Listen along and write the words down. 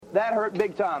That hurt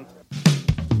big time.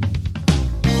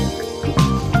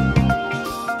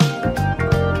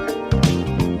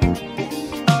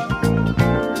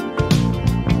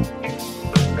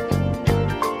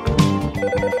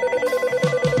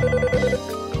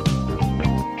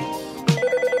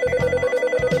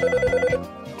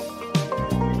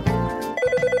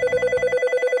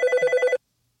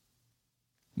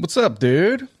 What's up,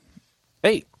 dude?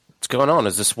 Hey, what's going on?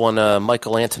 Is this one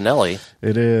Michael Antonelli?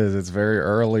 It is. It's very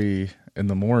early in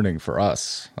the morning for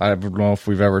us. I don't know if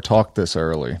we've ever talked this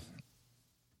early.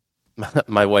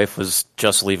 My wife was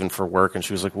just leaving for work, and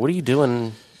she was like, "What are you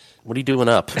doing? What are you doing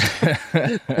up?"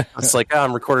 It's like,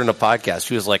 I'm recording a podcast.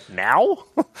 She was like, "Now?"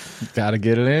 Got to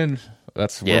get it in.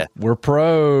 We're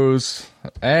pros,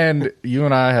 and you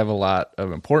and I have a lot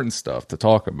of important stuff to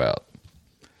talk about.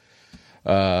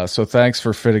 So thanks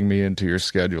for fitting me into your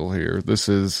schedule here. This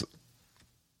is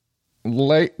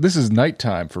late. This is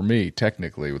nighttime for me,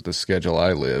 technically, with the schedule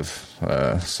I live.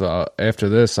 So after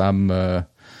this, I'm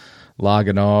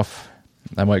logging off.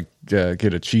 I might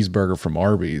get a cheeseburger from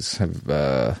Arby's and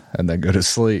then go to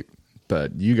sleep.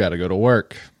 But you got to go to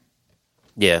work.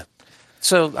 Yeah.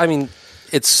 So, I mean,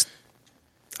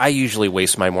 I usually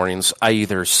waste my mornings. I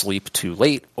either sleep too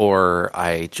late or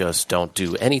I just don't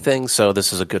do anything. So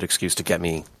this is a good excuse to get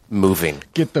me moving.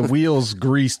 Get the wheels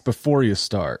greased before you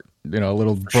start. You know, a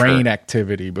little brain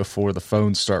activity before the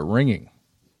phones start ringing.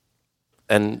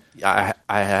 And I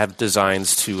have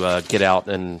designs to get out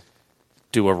and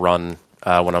do a run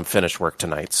when I'm finished work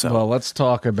tonight. So, well, let's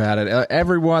talk about it.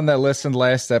 Everyone that listened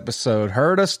last episode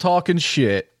heard us talking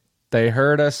shit. They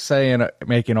heard us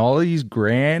making all these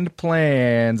grand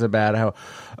plans about how,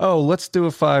 let's do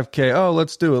a 5K. Oh,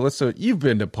 let's do it. Let's do it. You've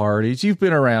been to parties. You've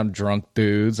been around drunk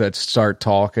dudes that start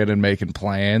talking and making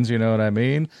plans. You know what I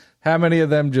mean? How many of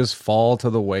them just fall to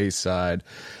the wayside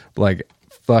like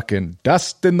fucking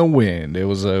dust in the wind?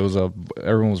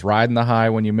 Everyone was riding the high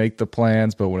when you make the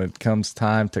plans, but when it comes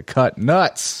time to cut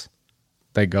nuts,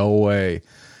 they go away.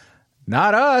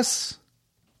 Not us.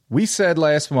 We said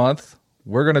last month,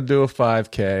 we're going to do a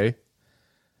 5K,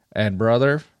 and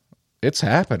brother, it's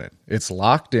happening. It's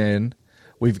locked in.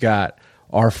 We've got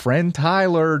our friend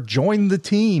Tyler joined the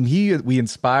team. We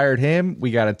inspired him.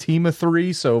 We got a team of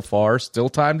 3 so far, still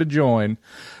time to join,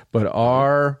 but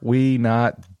are we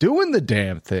not doing the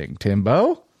damn thing,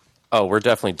 Timbo? Oh, we're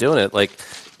definitely doing it. Like,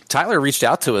 Tyler reached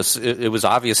out to us. It was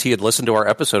obvious he had listened to our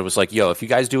episode. It was like, yo, if you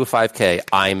guys do a 5K,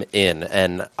 I'm in.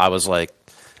 And I was like,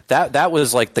 That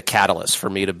was like the catalyst for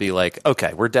me to be like,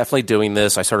 okay, we're definitely doing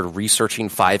this. I started researching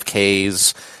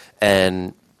 5Ks,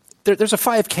 and there's a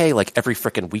 5K like every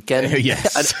freaking weekend.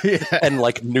 Yes. and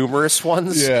like numerous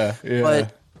ones. Yeah.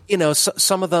 But, you know,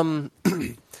 some of them,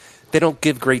 they don't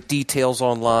give great details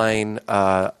online.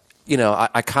 You know,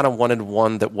 I kind of wanted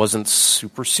one that wasn't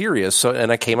super serious.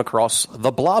 And I came across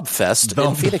the Blobfest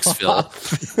in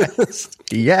Phoenixville.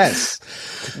 Yes.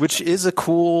 Which is a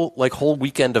cool, like, whole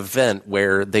weekend event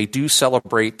where they do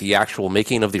celebrate the actual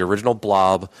making of the original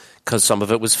Blob, because some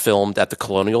of it was filmed at the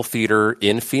Colonial Theater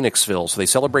in Phoenixville. So they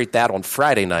celebrate that on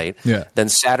Friday night. Yeah. Then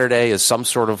Saturday is some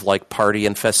sort of, like, party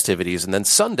and festivities. And then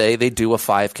Sunday they do a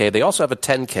 5K. They also have a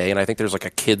 10K, and I think there's, like,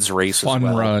 a kids race Fun as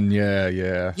well. run,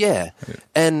 yeah. Yeah.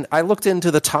 And I looked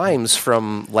into the times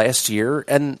from last year,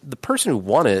 and the person who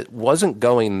won it wasn't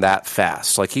going that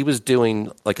fast. Like, he was doing,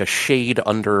 like, a shade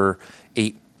under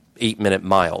 8-minute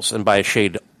miles. And by a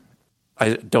shade,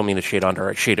 I don't mean a shade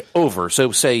under, a shade over.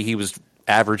 So say he was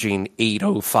averaging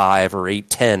 8:05 or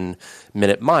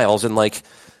 8:10-minute miles, and like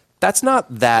that's not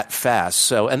that fast.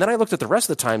 So, and then I looked at the rest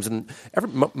of the times, and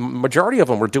majority of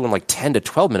them were doing like 10 to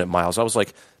 12-minute miles. I was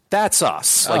like, that's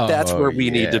us. Like that's where we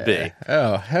need to be.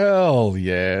 Oh hell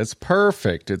yeah! It's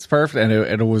perfect. It's perfect, and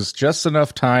it was just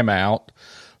enough time out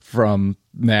from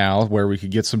now where we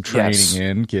could get some training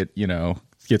in,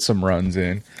 get some runs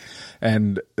in.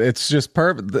 And it's just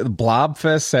perfect. The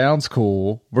Blobfest sounds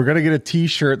cool. We're going to get a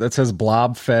t-shirt that says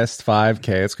Blobfest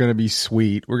 5K. It's going to be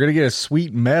sweet. We're going to get a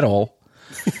sweet medal.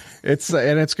 It's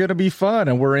going to be fun.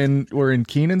 And we're in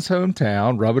Keenan's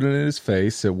hometown, rubbing it in his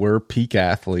face that we're peak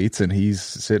athletes and he's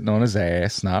sitting on his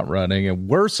ass, not running. And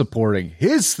we're supporting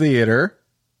his theater.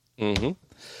 Mm-hmm.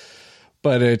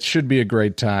 But it should be a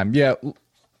great time. Yeah.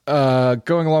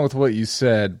 Going along with what you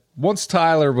said, once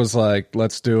Tyler was like,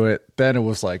 let's do it, then it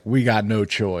was like, we got no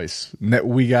choice.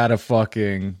 We got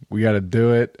to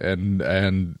do it. And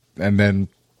then,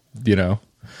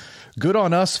 good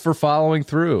on us for following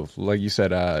through. Like you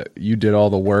said, you did all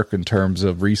the work in terms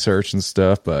of research and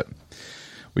stuff, but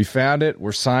we found it.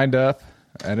 We're signed up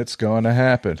and it's going to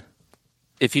happen.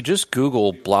 If you just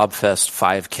Google Blobfest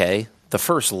 5K, the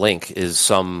first link is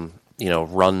some,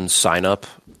 run sign up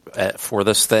for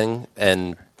this thing,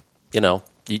 and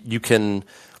you can.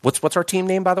 What's our team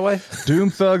name, by the way? Doom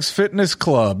Thugs Fitness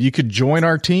Club. You could join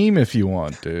our team if you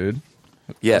want, dude.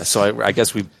 Yeah, so I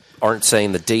guess we aren't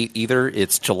saying the date either.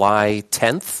 It's July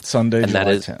 10th. Sunday, July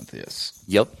 10th, yes.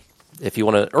 Yep. If you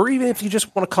want to, or even if you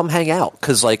just want to come hang out,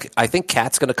 because I think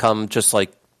Kat's going to come just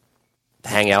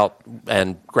hang out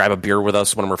and grab a beer with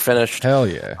us when we're finished. Hell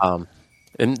yeah.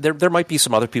 And there might be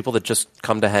some other people that just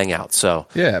come to hang out. So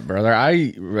yeah, brother,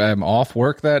 I am off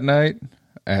work that night,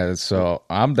 and so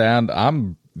I'm down.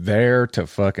 I'm there to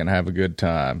fucking have a good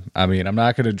time. I mean, I'm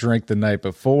not going to drink the night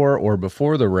before or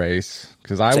before the race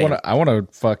because I want to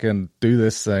fucking do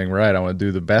this thing right. I want to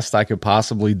do the best I could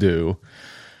possibly do.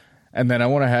 And then I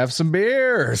want to have some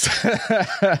beers.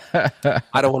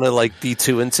 I don't want to be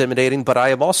too intimidating, but I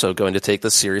am also going to take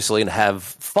this seriously and have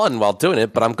fun while doing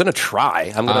it. But I'm going to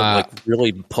try. I'm going to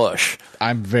really push.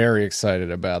 I'm very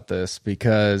excited about this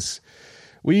because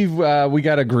we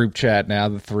got a group chat now,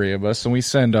 the three of us, and we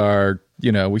send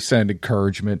we send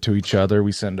encouragement to each other.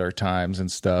 We send our times and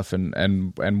stuff.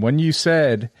 And when you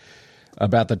said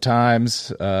about the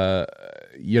times,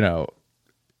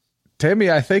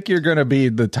 Timmy, I think you're going to be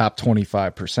the top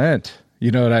 25%. You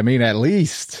know what I mean? At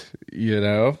least,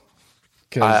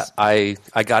 Cause I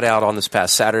got out on this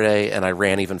past Saturday and I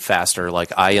ran even faster.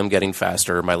 I am getting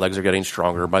faster. My legs are getting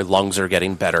stronger. My lungs are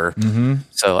getting better. Mm-hmm.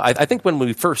 So I think when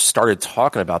we first started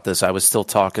talking about this, I was still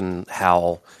talking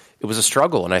how it was a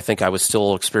struggle. And I think I was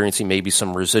still experiencing maybe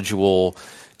some residual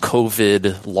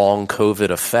long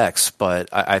COVID effects, but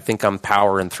I think I'm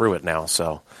powering through it now.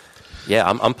 So yeah,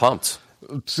 I'm pumped.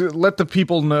 To let the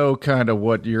people know kind of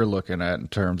what you're looking at in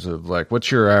terms of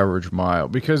what's your average mile,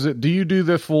 because do you do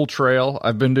the full trail?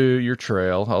 I've been to your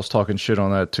trail. I was talking shit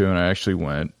on that too, and I actually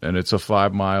went, and it's a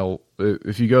 5 mile.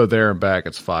 If you go there and back,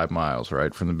 it's 5 miles,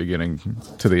 right? From the beginning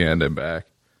to the end and back.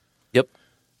 Yep.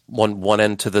 One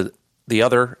end to the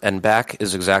other and back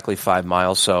is exactly 5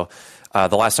 miles. So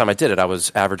the last time I did it, I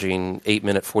was averaging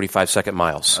 8-minute 45-second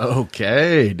miles.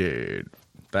 Okay, dude.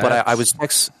 But I was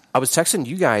texting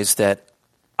you guys that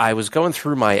I was going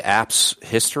through my app's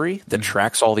history that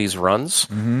tracks all these runs,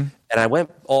 and I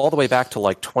went all the way back to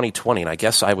 2020, and I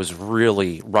guess I was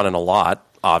really running a lot,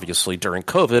 obviously, during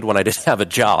COVID when I didn't have a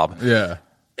job. Yeah.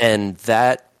 And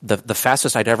that the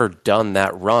fastest I'd ever done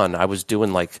that run, I was doing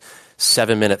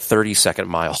 7-minute 30-second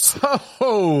miles.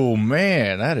 Oh,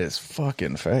 man, that is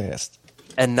fucking fast.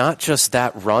 And not just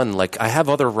that run, I have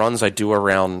other runs I do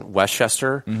around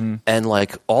Westchester, and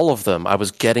all of them, I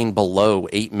was getting below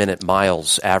 8-minute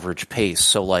miles average pace.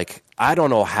 So I don't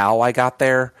know how I got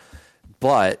there,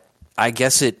 but I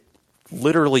guess it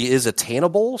literally is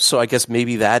attainable. So I guess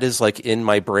maybe that is in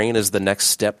my brain as the next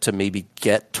step to maybe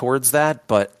get towards that.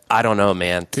 But I don't know,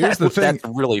 man. Here's the thing. That's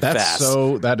really fast.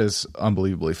 That is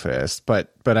unbelievably fast. But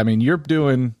I mean, you're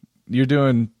doing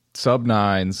sub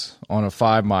 9s on a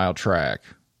 5 mile track,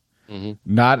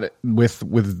 not with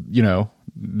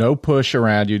no push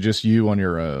around you, just you on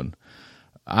your own.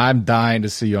 I'm dying to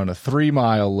see you on a 3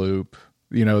 mile loop,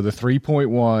 the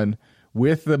 3.1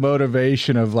 with the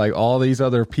motivation of all these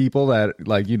other people that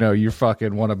you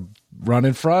fucking want to run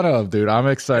in front of, dude. I'm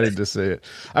excited to see it.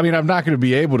 I mean, I'm not going to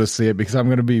be able to see it because I'm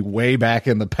going to be way back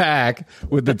in the pack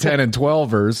with the 10 and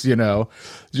 12ers,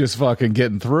 just fucking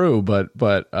getting through.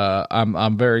 But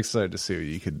I'm very excited to see what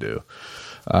you can do.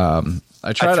 I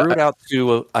threw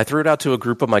it out to a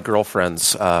group of my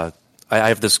girlfriends. I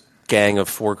have this gang of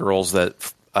 4 girls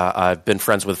that I've been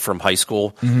friends with from high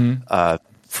school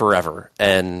forever,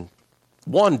 and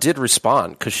one did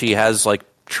respond because she has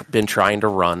been trying to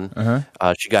run.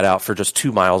 She got out for just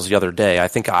 2 miles the other day. I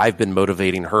think I've been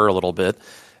motivating her a little bit,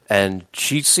 and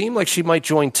she seemed like she might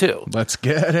join too. Let's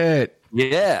get it.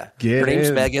 Yeah, her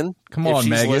name's Megan. Come on,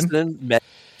 Megan. Listening,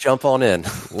 jump on in.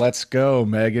 Let's go,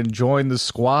 Megan. Join the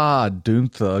squad, Doom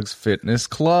Thugs Fitness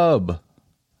Club.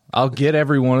 I'll get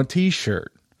everyone a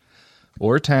T-shirt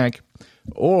or a tank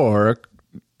or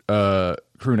a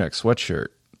crew neck sweatshirt,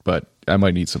 but I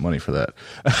might need some money for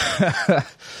that.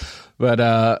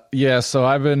 But yeah, so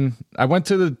I went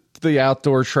to the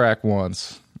outdoor track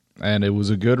once, and it was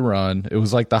a good run. It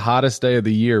was the hottest day of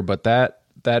the year, but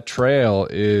that trail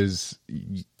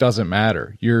doesn't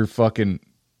matter. You're fucking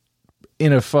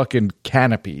in a fucking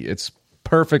canopy. It's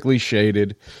perfectly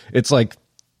shaded. It's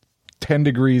 10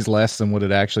 degrees less than what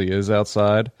it actually is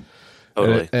outside.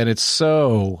 Totally. And it's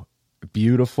so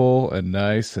beautiful and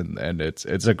nice, and it's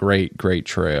a great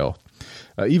trail.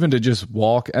 Even to just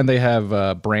walk, and they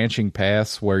have branching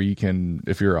paths where you can,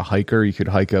 if you're a hiker, you could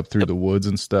hike up through the woods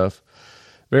and stuff.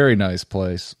 Very nice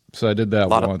place. So I did that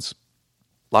once.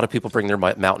 A lot of people bring their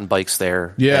mountain bikes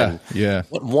there. Yeah, and yeah.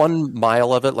 1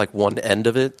 mile of it, like one end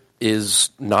of it, is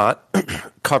not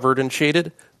covered and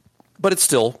shaded, but it's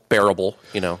still bearable,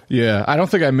 Yeah, I don't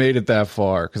think I made it that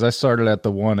far because I started at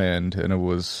the one end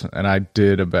and I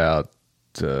did about.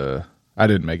 I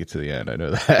didn't make it to the end. I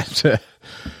know that,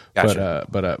 Gotcha.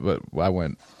 but I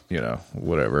went,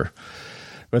 whatever.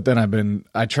 But then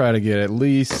I try to get at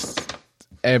least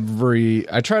I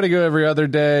try to go every other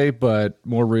day, but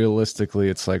more realistically,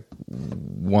 it's like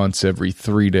once every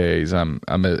 3 days. I'm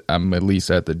at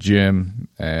least at the gym,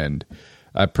 and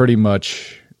I pretty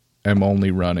much am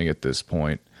only running at this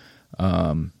point.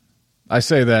 I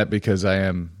say that because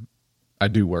I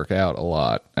do work out a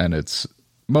lot, and it's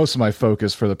most of my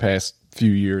focus for the past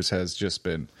few years has just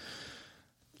been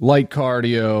light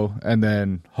cardio and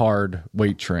then hard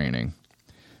weight training.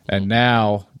 And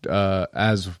now,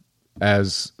 as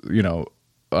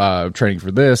training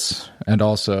for this, and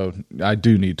also I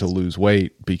do need to lose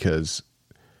weight because,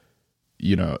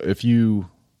 if you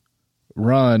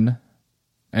run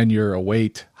and you're a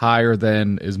weight higher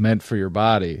than is meant for your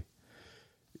body,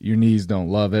 your knees don't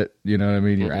love it. You know what I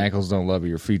mean? Your ankles don't love it.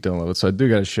 Your feet don't love it. So I do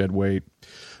got to shed weight.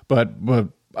 But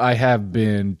I have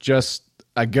been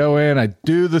I go in, I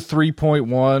do the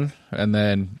 3.1, and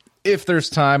then if there's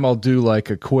time, I'll do like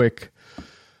a quick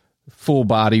full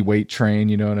body weight train.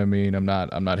 You know what I mean? I'm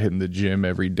not hitting the gym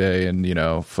every day and,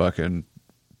 fucking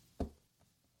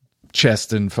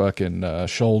chest and fucking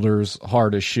shoulders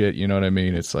hard as shit. You know what I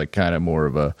mean? It's like kind of more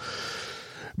of a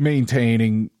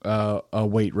maintaining a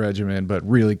weight regimen, but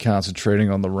really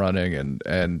concentrating on the running.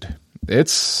 And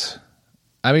it's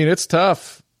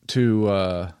tough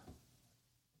to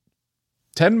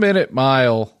 10-minute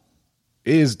mile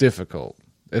is difficult.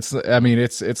 It's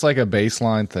like a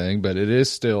baseline thing, but it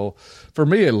is still, for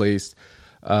me at least,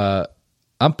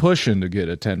 I'm pushing to get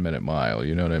a 10-minute mile.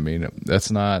 You know what I mean?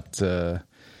 That's not,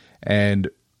 and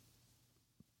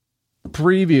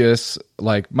previous,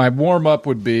 like my warm up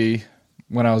would be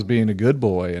when I was being a good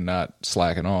boy and not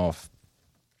slacking off.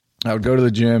 I would go to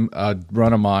the gym, I'd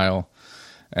run a mile,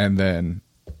 and then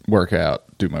work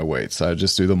out, do my weights. I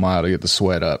just do the mile to get the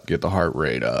sweat up, get the heart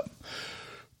rate up.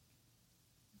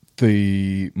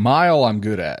 The mile I'm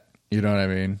good at, you know what I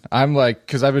mean? I'm like,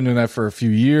 because I've been doing that for a few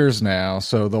years now,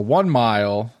 so the 1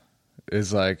 mile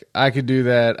is like, I could do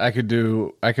that. I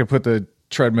could put the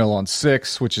treadmill on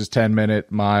 6, which is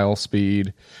 10-minute mile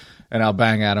speed, and I'll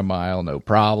bang out a mile, no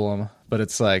problem. But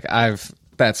it's like,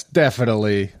 that's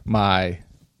definitely my,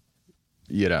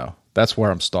 that's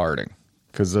where I'm starting.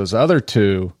 Because those other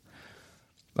two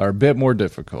are a bit more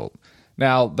difficult.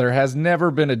 Now, there has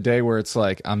never been a day where it's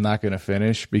like, I'm not going to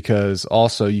finish, because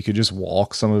also you could just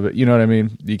walk some of it. You know what I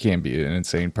mean? You can't be an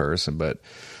insane person, but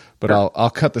sure. I'll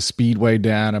cut the speedway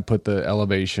down and put the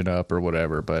elevation up or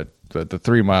whatever. But the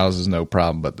 3 miles is no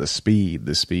problem. But the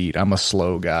speed, I'm a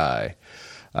slow guy.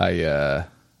 I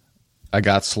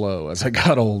got slow as I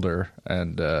got older,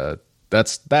 and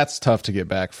that's tough to get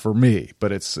back for me.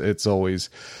 But it's always,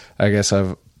 I guess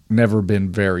I've never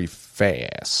been very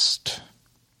fast.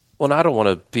 Well, and I don't want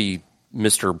to be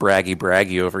Mr.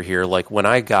 Braggy over here. Like when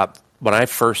I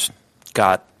first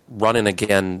got running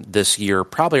again this year,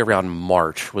 probably around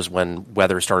March was when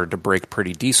weather started to break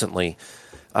pretty decently.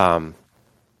 Like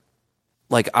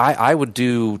I would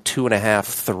do 2.5,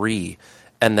 3,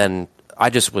 and then I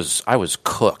was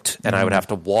cooked, and I would have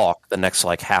to walk the next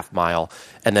like half mile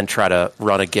and then try to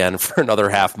run again for another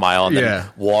half mile and then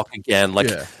walk again.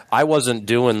 Like I wasn't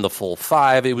doing the full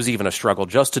 5. It was even a struggle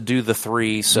just to do the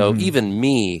 3. So even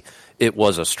me, it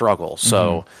was a struggle.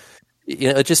 So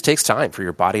it just takes time for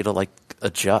your body to like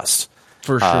adjust.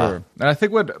 For sure. And I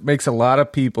think what makes a lot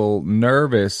of people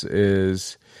nervous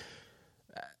is,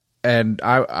 and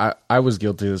I was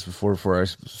guilty of this before I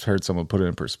heard someone put it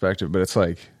in perspective, but it's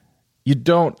like, you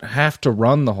don't have to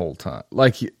run the whole time.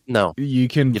 Like, no, you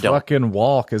can fucking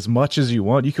walk as much as you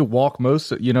want. You could walk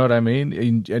you know what I mean?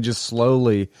 And just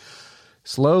slowly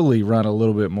run a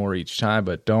little bit more each time,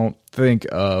 but don't think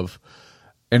of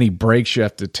any breaks you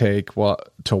have to take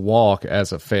to walk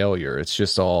as a failure. It's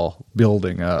just all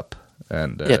building up.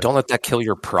 And don't let that kill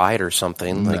your pride or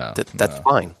something. Like that's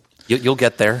fine. You'll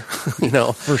get there,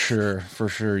 For sure.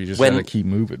 You just got to keep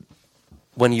moving.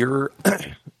 When you're,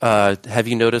 have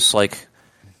you noticed like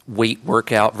weight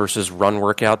workout versus run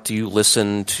workout? Do you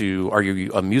are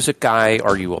you a music guy?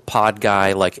 Are you a pod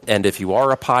guy? Like, and if you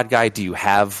are a pod guy, do you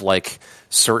have like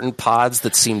certain pods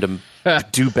that seem to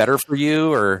do better for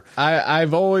you? Or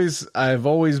I've always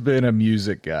been a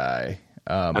music guy.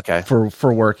 Okay.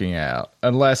 For working out,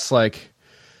 unless like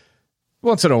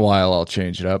once in a while I'll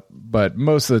change it up, but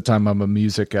most of the time I'm a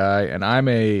music guy, and I'm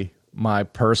a my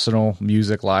personal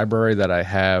music library that I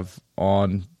have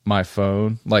on my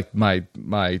phone, like my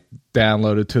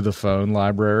downloaded to the phone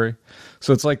library.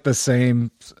 So it's like the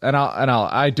same,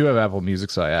 I do have Apple Music,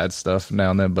 so I add stuff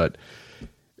now and then, but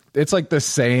it's like the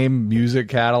same music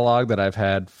catalog that I've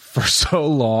had for so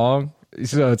long.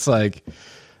 So it's like,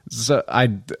 so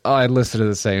I listen to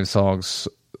the same songs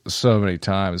so many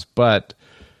times, but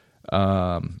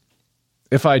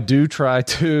if I do try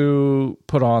to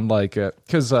put on like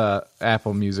because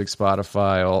Apple Music,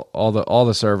 Spotify, all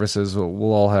the services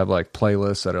will all have like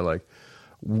playlists that are like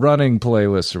running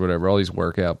playlists or whatever, all these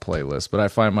workout playlists. But I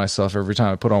find myself every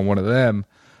time I put on one of them,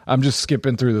 I'm just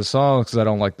skipping through the songs because I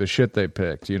don't like the shit they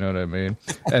picked. You know what I mean?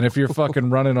 And if you're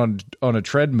fucking running on a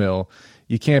treadmill,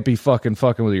 you can't be fucking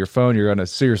with your phone. You're gonna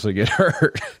seriously get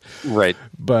hurt. Right.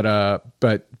 But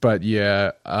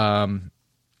yeah. And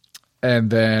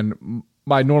then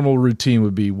my normal routine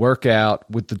would be workout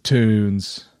with the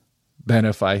tunes. Then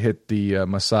if I hit the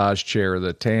massage chair or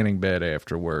the tanning bed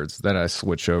afterwards, then I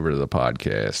switch over to the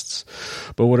podcasts.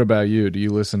 But what about you? Do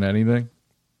you listen to anything?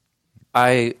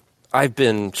 I've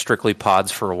been strictly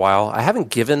pods for a while. I haven't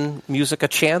given music a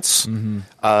chance,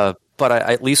 but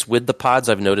at least with the pods,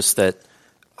 I've noticed that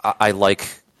I like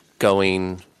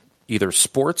going either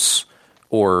sports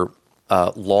or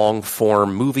long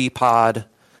form movie pod.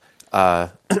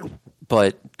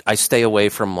 But I stay away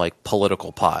from like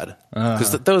political pod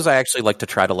because those I actually like to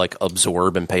try to like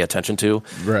absorb and pay attention to.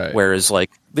 Right. Whereas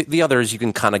like the others, you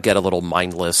can kind of get a little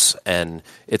mindless and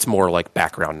it's more like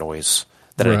background noise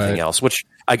than anything else, which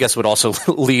I guess would also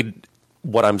lead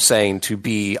what I'm saying to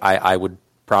be I would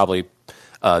probably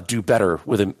do better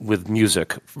with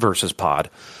music versus pod.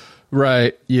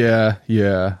 Right. Yeah.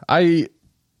 Yeah.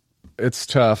 It's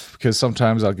tough because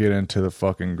sometimes I'll get into the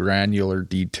fucking granular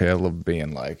detail of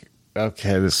being like,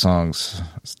 okay, these songs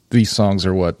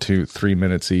are what, 2-3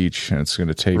 minutes each, and it's going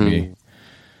to take me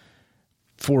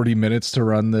 40 minutes to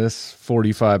run this,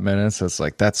 45 minutes. It's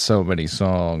like, that's so many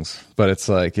songs. But it's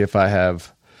like, if I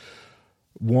have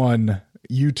one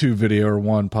YouTube video or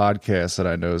one podcast that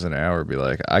I know is an hour, be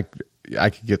like, I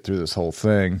could get through this whole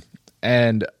thing.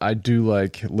 And I do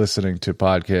like listening to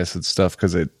podcasts and stuff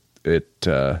because it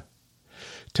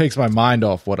takes my mind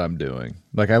off what I'm doing.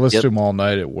 Like I listen to them all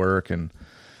night at work, and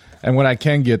when I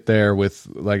can get there with,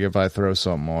 like, if I throw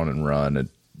something on and run,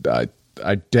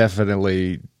 I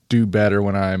definitely do better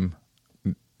when I'm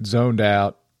zoned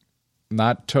out,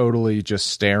 not totally just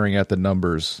staring at the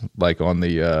numbers like on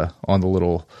the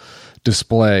little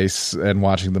displays and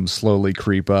watching them slowly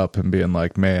creep up and being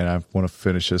like, man, I want to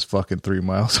finish this fucking 3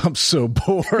 miles. I'm so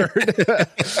bored.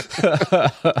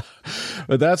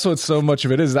 But that's what so much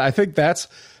of it is. I think that's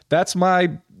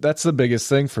the biggest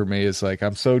thing for me is like,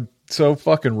 I'm so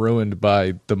fucking ruined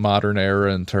by the modern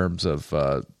era in terms of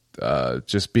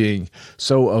just being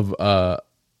so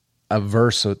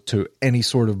averse to any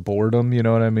sort of boredom. You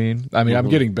know what I mean? I mean, I'm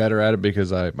getting better at it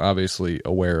because I'm obviously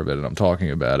aware of it and I'm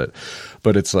talking about it.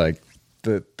 But it's like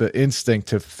the instinct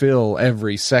to fill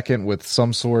every second with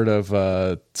some sort of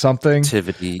something.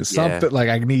 Activity. Something like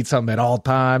I need something at all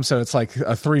times. So it's like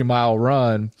a 3 mile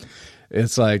run.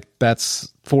 It's like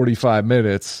that's 45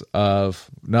 minutes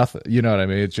of nothing. You know what I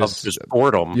mean? It's just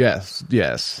boredom.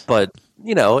 Yes. But,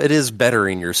 it is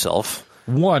bettering yourself.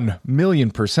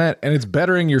 1,000,000%. And it's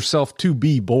bettering yourself to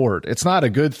be bored. It's not a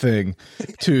good thing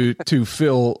to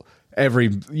fill every,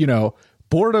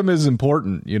 boredom is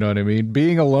important. You know what I mean?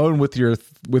 Being alone with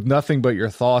nothing but your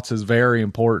thoughts is very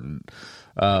important.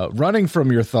 Running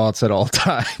from your thoughts at all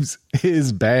times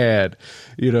is bad.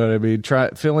 You know what I mean?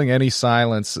 Try filling any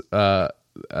silence,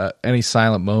 any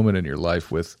silent moment in your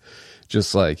life with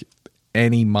just like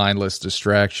any mindless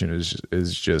distraction is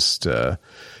just,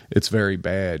 it's very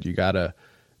bad. You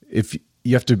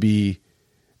have to be,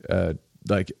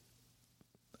 like,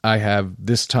 I have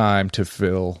this time to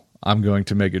fill. I'm going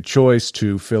to make a choice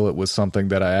to fill it with something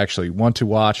that I actually want to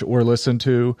watch or listen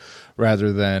to,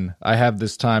 rather than I have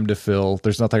this time to fill.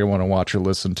 There's nothing I want to watch or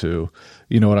listen to.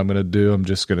 You know what I'm going to do? I'm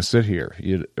just going to sit here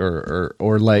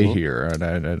or lay here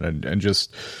and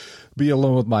just be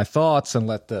alone with my thoughts and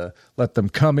let them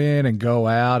come in and go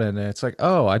out. And it's like,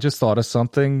 oh, I just thought of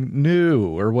something new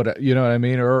or what, you know what I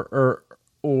mean?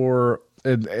 Or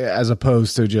as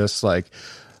opposed to just like,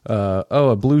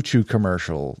 a Blue Chew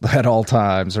commercial at all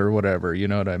times or whatever, you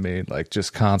know what I mean? Like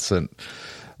just constant,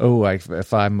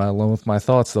 if I'm alone with my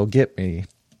thoughts, they'll get me.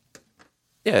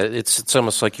 Yeah, it's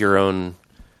almost like your own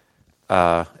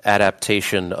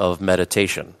adaptation of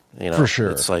meditation. For sure.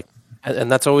 It's like,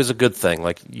 and that's always a good thing.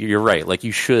 Like you're right. Like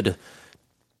you should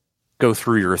go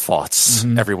through your thoughts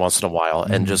every once in a while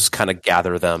and just kind of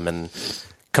gather them and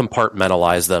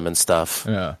compartmentalize them and stuff.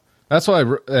 Yeah. That's why,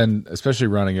 and especially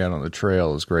running out on the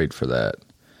trail is great for that.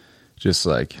 Just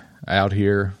like out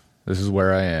here, this is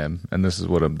where I am, and this is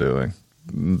what I'm doing.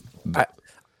 And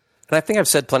I think I've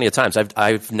said plenty of times,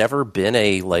 I've never been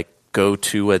a like go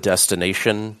to a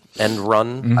destination and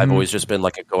run. Mm-hmm. I've always just been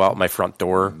like a go out my front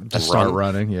door and start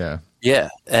running. Yeah. Yeah.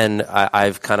 And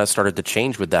I've kind of started to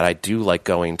change with that. I do like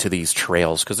going to these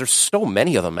trails because there's so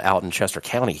many of them out in Chester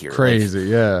County here. Crazy. Like,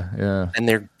 yeah.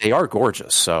 And they are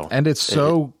gorgeous. So, and it's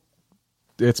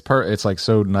it's like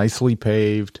so nicely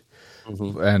paved.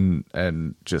 Mm-hmm.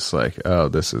 And just like, oh,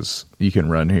 this is, you can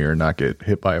run here and not get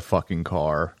hit by a fucking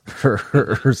car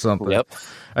or something. Yep.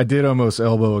 I did almost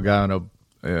elbow a guy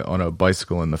on a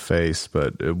bicycle in the face,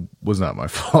 but it was not my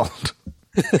fault.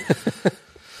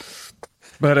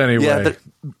 But anyway, yeah,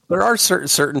 there are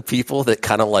certain people that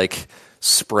kind of like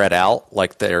spread out,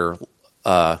 like they're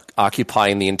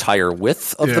occupying the entire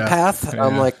width of the path. Yeah.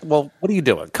 I'm like, well, what are you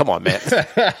doing? Come on, man.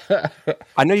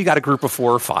 I know you got a group of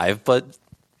 4 or 5, but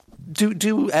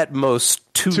do at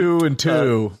most 2 and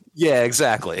 2. Yeah,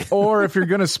 exactly. Or if you're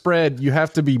going to spread, you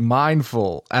have to be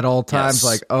mindful at all times.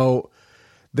 Yes. Like, oh,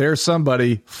 there's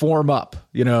somebody, form up.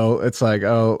 You know, it's like,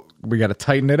 oh, we got to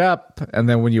tighten it up. And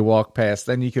then when you walk past,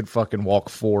 then you could fucking walk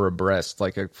 4 abreast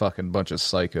like a fucking bunch of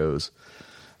psychos.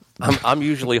 I'm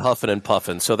usually huffing and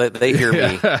puffing, so that they hear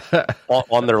me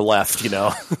on their left, you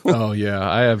know. Oh yeah,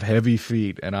 I have heavy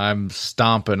feet, and I'm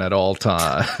stomping at all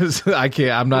times.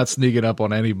 I'm not sneaking up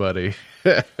on anybody.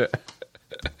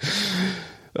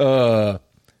 But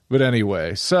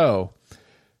anyway, so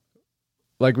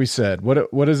like we said,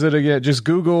 what is it again? Just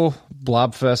Google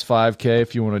Blobfest 5K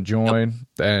if you want to join,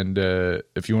 and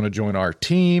if you want to join our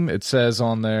team, it says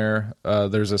on there.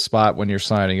 There's a spot when you're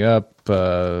signing up.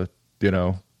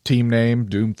 Team name,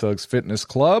 Doom Thugs Fitness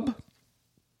Club.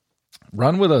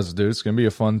 Run with us, dude. It's going to be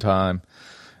a fun time.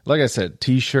 Like I said,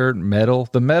 t-shirt, medal.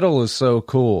 The medal is so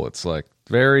cool. It's like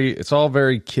it's all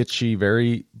very kitschy,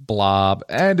 very blob,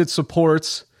 and it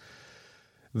supports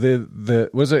is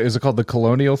it called the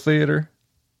Colonial Theater?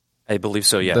 I believe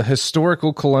so, yeah. The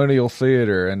historical Colonial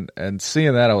Theater, and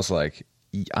seeing that, I was like,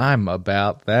 I'm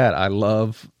about that. I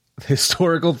love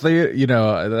historical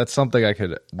theater, that's something I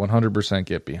could 100%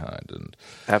 get behind, and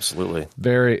absolutely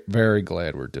very, very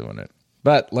glad we're doing it.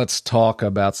 But let's talk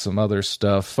about some other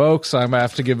stuff, folks. I'm gonna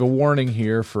have to give a warning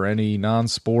here for any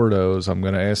non-sportos. I'm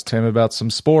going to ask Tim about some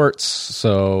sports,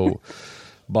 so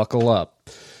buckle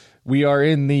up. We are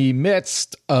in the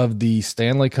midst of the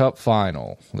Stanley Cup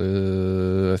final.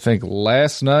 I think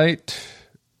last night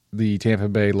the Tampa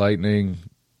Bay Lightning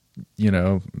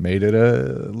made it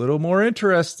a little more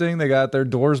interesting. They got their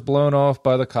doors blown off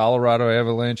by the Colorado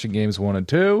Avalanche in games 1 and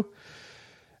 2.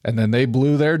 And then they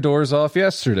blew their doors off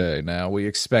yesterday. Now we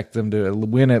expect them to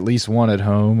win at least one at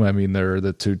home. I mean, they're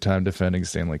the 2-time defending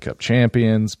Stanley Cup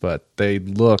champions, but they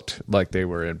looked like they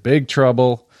were in big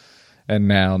trouble, and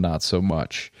now not so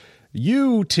much.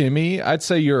 You, Timmy, I'd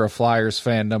say you're a Flyers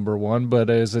fan, number 1, but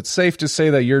is it safe to say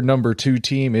that your number 2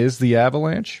 team is the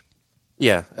Avalanche?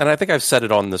 Yeah, and I think I've said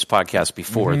it on this podcast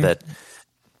before that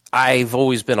I've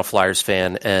always been a Flyers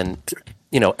fan, and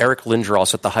Eric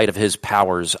Lindros at the height of his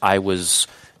powers, I was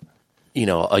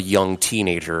a young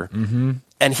teenager,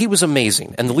 and he was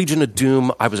amazing. And the Legion of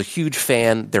Doom, I was a huge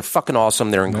fan. They're fucking awesome.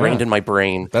 They're ingrained in my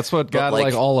brain. That's what got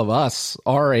like all of us,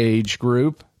 our age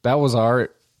group. That was our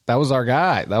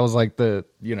guy. That was like the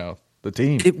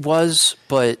team. It was,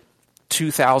 but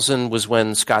 2000 was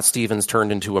when Scott Stevens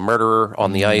turned into a murderer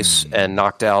on the ice and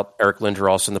knocked out Eric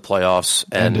Lindros in the playoffs.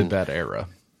 And ended that era.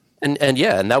 And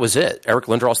that was it. Eric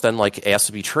Lindros then asked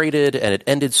to be traded, and it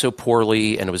ended so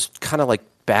poorly, and it was kind of like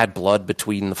bad blood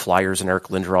between the Flyers and Eric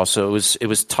Lindros. So it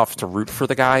was tough to root for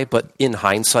the guy, but in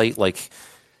hindsight,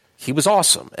 he was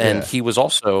awesome. And he was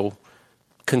also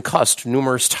concussed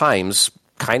numerous times,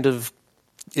 kind of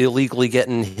illegally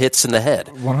getting hits in the head.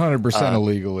 100%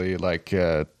 illegally.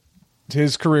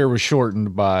 His career was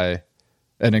shortened by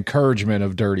an encouragement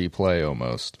of dirty play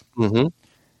almost. Mm-hmm.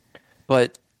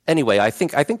 But anyway, I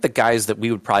think the guys that we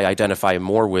would probably identify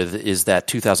more with is that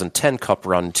 2010 Cup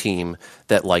run team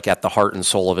that at the heart and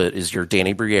soul of it is your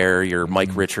Danny Briere, your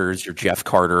Mike Richards, your Jeff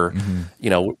Carter.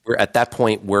 We're at that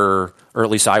point or at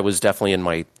least I was definitely in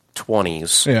my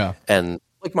 20s. Yeah. And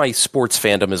my sports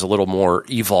fandom is a little more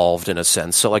evolved in a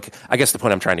sense. So I guess the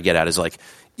point I'm trying to get at is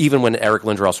even when Eric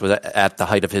Lindros was at the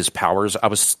height of his powers,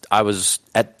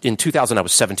 in 2000 I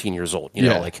was 17 years old.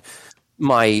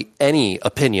 My any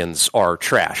opinions are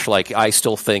trash. I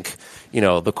still think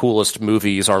the coolest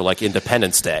movies are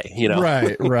Independence Day.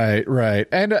 Right.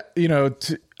 And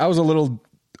I was a little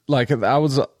I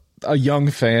was a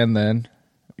young fan then.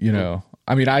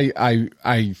 I mean,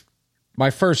 I my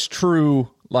first true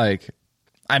Like,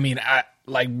 I mean,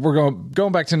 we're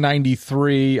going back to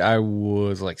 93. I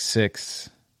was like 6.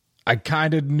 I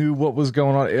kind of knew what was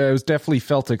going on. It was definitely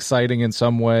felt exciting in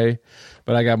some way,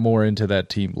 but I got more into that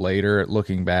team later,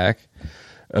 looking back,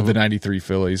 of the 93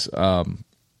 Phillies. And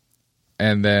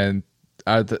then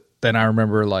I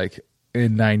remember, like,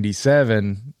 in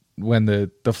 97, when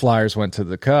the Flyers went to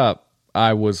the Cup,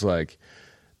 I was like,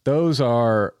 those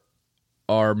are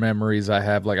memories I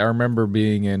have. Like, I remember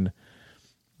being in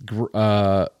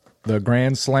the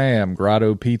Grand Slam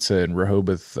Grotto Pizza in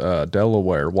Rehoboth,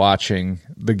 Delaware, watching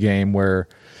the game where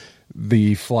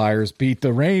the Flyers beat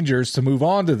the Rangers to move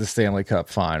on to the Stanley Cup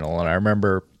final. And I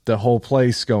remember the whole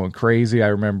place going crazy. I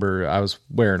remember I was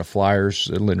wearing a Flyers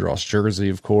Lindros jersey,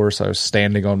 of course. I was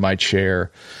standing on my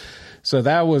chair. So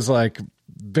that was like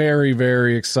very,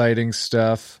 very exciting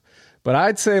stuff. But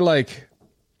I'd say, like,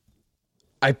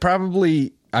 I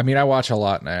watch a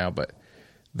lot now, but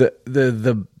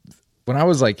the when I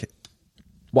was like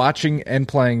watching and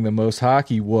playing the most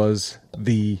hockey was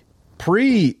the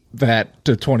that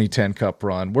 2010 Cup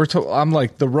run. I'm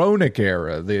like the Roenick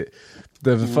era, the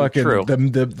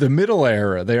fucking the middle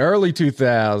era, the early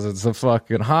 2000s, the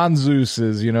fucking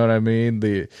Hansuses, you know what I mean?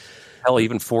 Hell,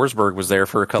 even Forsberg was there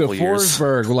for a couple of years.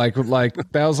 Forsberg, like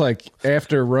that was like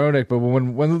after Roenick, but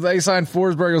when they signed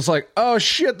Forsberg, it was like, oh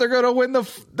shit, they're gonna win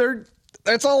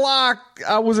it's a lock.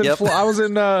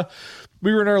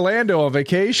 We were in Orlando on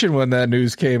vacation when that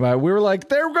news came out. We were like,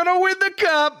 they're going to win the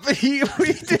Cup.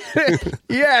 We did it.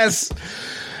 Yes.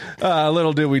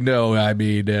 Little did we know. I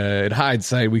mean, in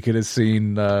hindsight, we could have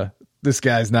seen this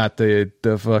guy's not the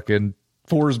fucking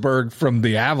Forsberg from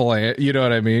the Avalanche. You know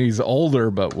what I mean? He's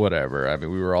older, but whatever. I mean,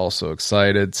 we were all so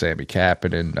excited. Sammy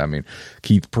Kapanen. I mean,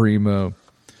 Keith Primo.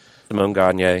 Simone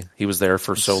Gagne, he was there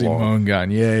for so long. Simone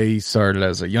Gagne, he started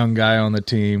as a young guy on the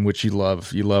team, which you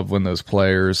love. You love when those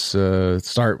players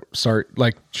start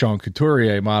like Sean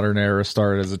Couturier, modern era,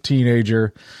 started as a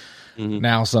teenager. Mm-hmm.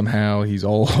 Now somehow he's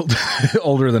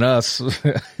older than us.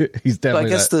 He's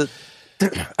definitely.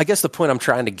 I guess the point I'm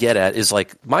trying to get at is,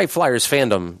 like, my Flyers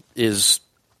fandom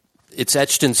it's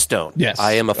etched in stone. Yes,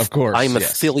 I am of course. I'm a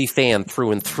Philly fan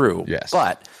through and through. Yes,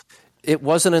 but it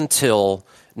wasn't until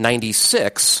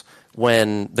 96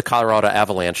 when the Colorado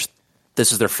Avalanche,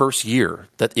 this is their first year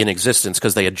that in existence,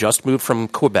 because they had just moved from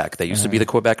Quebec. They used to be the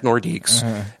Quebec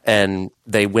Nordiques, and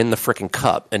they win the frickin'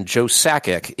 Cup. And Joe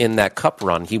Sakic, in that Cup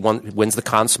run, he wins the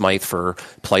Conn Smythe for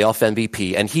playoff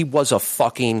MVP, and he was a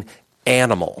fucking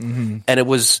animal. Mm-hmm. And it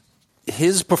was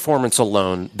his performance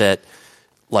alone that,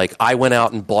 like, I went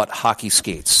out and bought hockey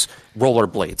skates,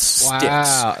 rollerblades, sticks.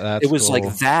 That's it was cool.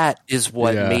 Like, that is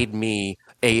what made me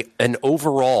an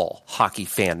overall hockey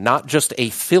fan, not just a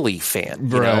Philly fan.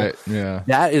 You know? Yeah.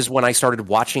 That is when I started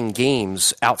watching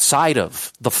games outside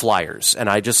of the Flyers, and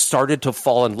I just started to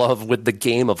fall in love with the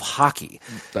game of hockey.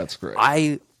 That's great.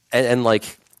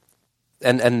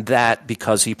 And that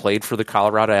because he played for the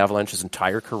Colorado Avalanche his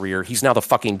entire career. He's now the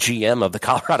fucking GM of the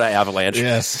Colorado Avalanche.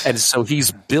 Yes. And so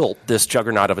he's built this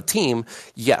juggernaut of a team.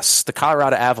 Yes, the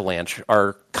Colorado Avalanche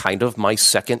are kind of my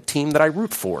second team that I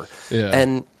root for. Yeah.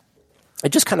 And it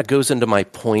just kind of goes into my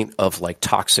point of, like,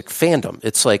 toxic fandom.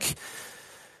 It's like,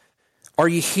 are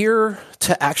you here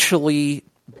to actually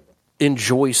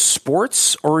enjoy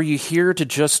sports, or are you here to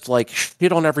just, like,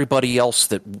 shit on everybody else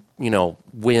that, you know,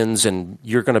 wins, and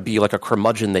you're going to be like a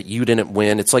curmudgeon that you didn't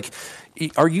win? It's like,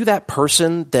 are you that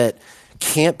person that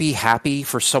can't be happy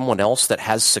for someone else that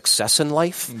has success in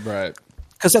life? Right.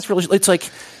 Because that's really, it's like,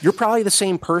 you're probably the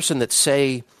same person that,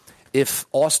 say, if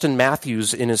Austin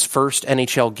Matthews in his first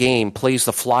NHL game plays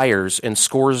the Flyers and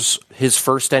scores his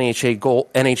first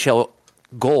NHL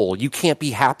goal, you can't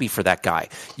be happy for that guy.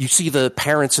 You see the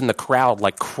parents in the crowd,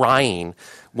 like, crying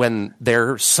when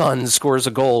their son scores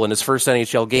a goal in his first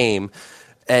NHL game,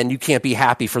 and you can't be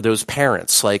happy for those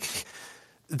parents. Like,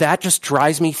 that just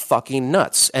drives me fucking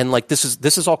nuts. And, like, this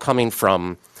is all coming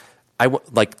from,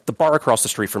 like, the bar across the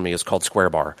street from me is called Square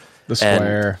Bar. The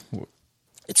Square. And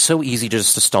it's so easy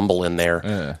just to stumble in there.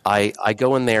 Yeah. I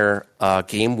go in there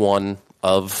game 1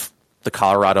 of the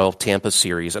Colorado-Tampa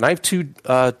series, and I have 2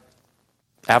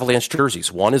 Avalanche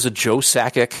jerseys. One is a Joe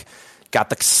Sakic, got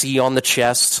the C on the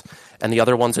chest, and the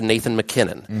other one's a Nathan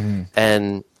MacKinnon. Mm-hmm.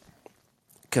 And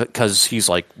because he's,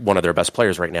 like, one of their best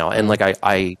players right now. And, like,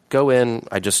 I go in,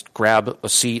 I just grab a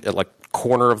seat at, like,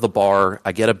 corner of the bar,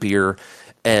 I get a beer,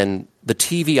 and the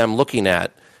TV I'm looking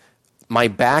at, my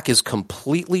back is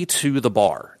completely to the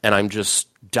bar, and I'm just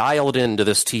dialed into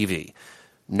this TV.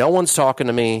 No one's talking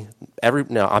to me.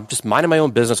 I'm just minding my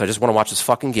own business. I just want to watch this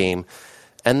fucking game.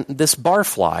 And this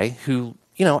barfly, who,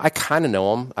 you know, I kind of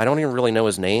know him. I don't even really know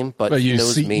his name, but he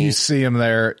knows me. You see him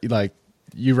there, like,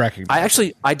 You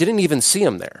recognize? I didn't even see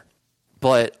him there,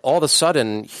 but all of a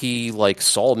sudden he like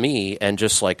saw me and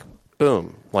just like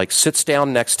boom, like sits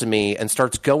down next to me and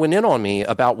starts going in on me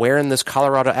about wearing this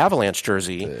Colorado Avalanche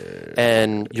jersey,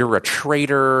 and you're a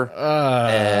traitor,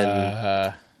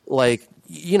 and like,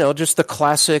 you know, just the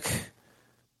classic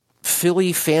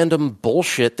Philly fandom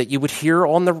bullshit that you would hear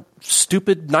on the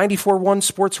stupid 94.1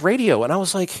 sports radio. And I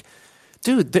was like,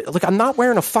 dude, like, I'm not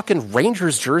wearing a fucking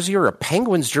Rangers jersey or a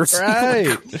Penguins jersey. Right.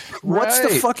 Like, what's the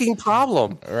fucking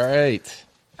problem? Right.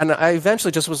 And I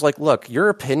eventually just was like, look, your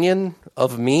opinion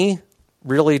of me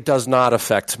really does not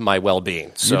affect my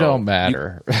well-being. So you don't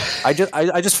matter. I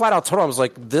just flat out told him, I was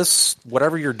like, this,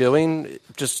 whatever you're doing,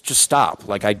 just stop.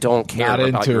 Like, I don't care Not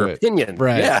about into your it. opinion.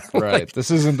 Right. Yeah. Right. Like, This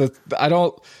isn't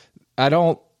I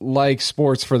don't like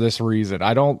sports for this reason.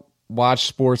 I don't watch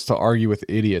sports to argue with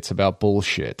idiots about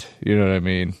bullshit. You know what I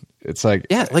mean? It's like,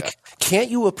 yeah, like,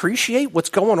 can't you appreciate what's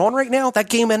going on right now? That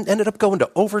game ended up going to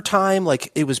overtime.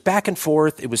 Like, it was back and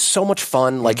forth. It was so much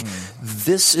fun. Like,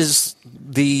 this is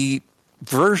the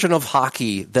version of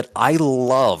hockey that I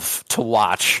love to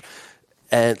watch.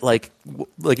 And like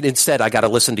instead, I got to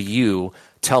listen to you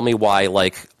tell me why,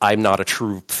 like, I'm not a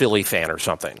true Philly fan or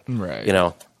something. Right. You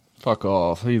know? fuck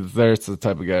off. There's the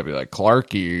type of guy to be like,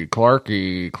 Clarky,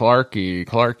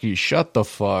 shut the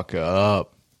fuck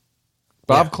up.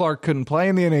 Bob Clark couldn't play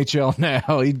in the NHL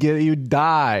now. He'd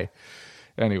die.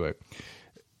 Anyway,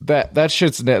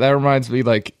 that reminds me,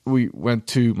 like,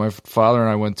 my father and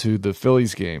I went to the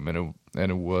Phillies game, and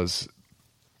it was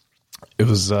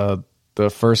the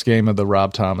first game of the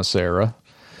Rob Thomas era,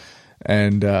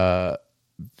 and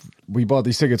we bought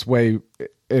these tickets way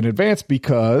in advance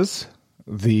because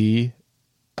the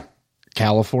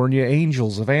California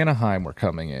Angels of Anaheim were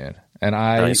coming in, and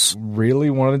I really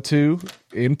wanted to,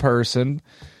 in person,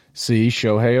 see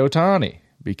Shohei Ohtani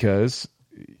because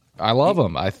I love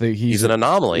him. I think he's an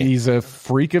anomaly. He's a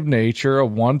freak of nature, a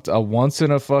once in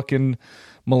a fucking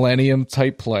millennium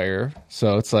type player.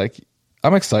 So it's like,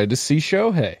 I'm excited to see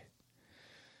Shohei.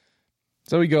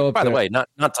 So we go up By there. the way, not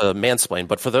to mansplain,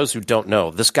 but for those who don't know,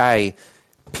 this guy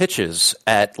pitches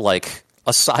at like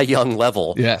a Cy Young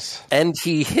level. Yes. And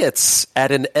he hits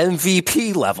at an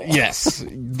MVP level. Yes.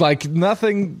 Like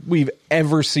nothing we've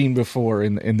ever seen before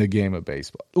in the game of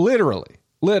baseball. Literally.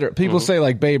 People say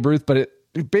like Babe Ruth, but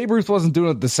Babe Ruth wasn't doing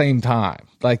it at the same time.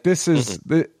 Like this is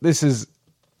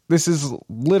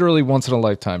literally once in a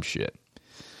lifetime shit.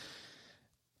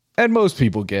 And most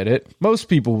people get it. Most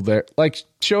people there, like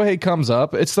Shohei comes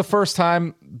up. It's the first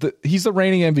time he's the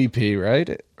reigning MVP,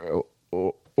 right?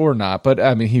 Or not, but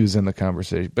I mean, he was in the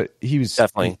conversation. But he was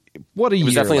definitely. He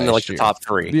was definitely in the year. top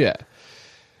three. Yeah,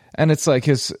 and it's like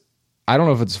I don't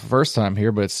know if it's the first time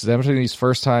here, but it's definitely his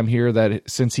first time here that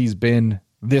since he's been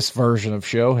this version of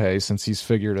Shohei, since he's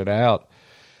figured it out.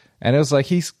 And it was like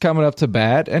he's coming up to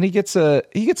bat, and he gets a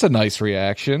nice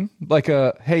reaction, like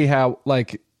a hey how,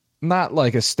 like not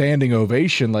like a standing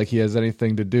ovation, like he has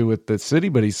anything to do with the city,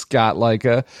 but he's got like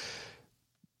a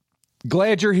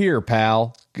glad you're here,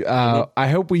 pal. I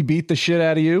hope we beat the shit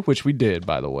out of you, which we did,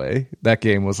 by the way. That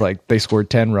game was like they scored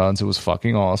 10 runs. It was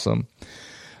fucking awesome.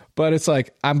 But it's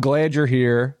like, I'm glad you're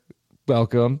here.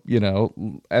 Welcome,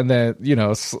 and then,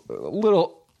 a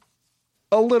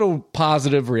little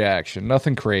positive reaction,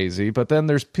 nothing crazy. But then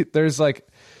there's like,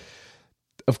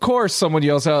 of course, someone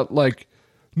yells out like,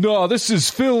 no, this is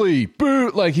Philly.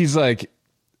 Boo. Like, he's like,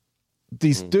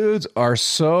 these dudes are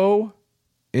so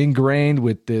ingrained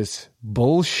with this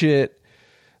bullshit.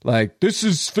 Like, this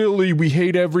is Philly. We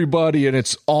hate everybody, and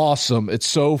it's awesome. It's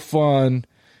so fun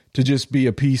to just be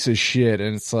a piece of shit.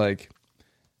 And it's like,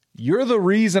 you're the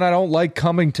reason I don't like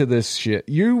coming to this shit.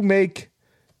 You make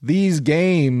these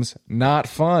games not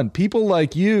fun. People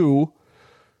like you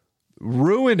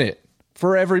ruin it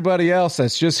for everybody else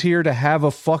that's just here to have a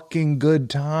fucking good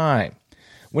time.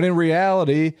 When in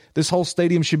reality, this whole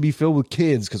stadium should be filled with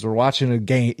kids because we're watching a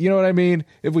game. You know what I mean?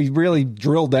 If we really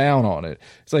drill down on it,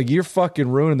 it's like, you're fucking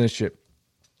ruining this shit.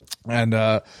 And,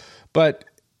 but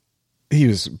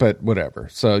whatever.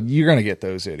 So you're going to get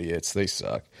those idiots. They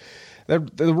suck.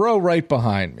 The row right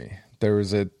behind me, there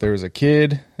was a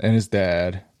kid and his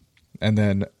dad, and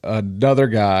then another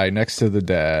guy next to the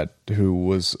dad who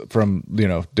was from,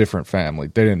 different family.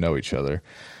 They didn't know each other.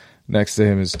 Next to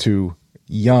him is two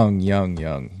young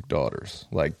daughters,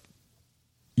 like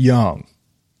young,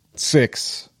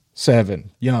 6,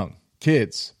 7, young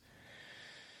kids.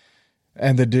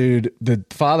 And the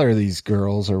father of these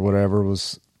girls or whatever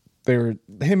him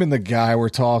and the guy were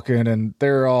talking, and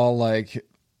they're all like,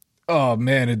 oh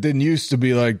man, it didn't used to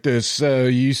be like this. You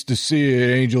used to see an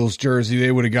Angels jersey,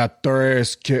 they would have got their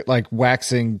ass kicked, like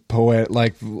waxing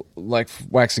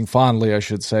waxing fondly, I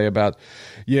should say, about,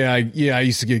 I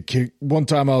used to get kicked. One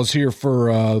time I was here for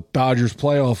a Dodgers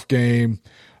playoff game.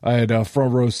 I had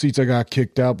front row seats. I got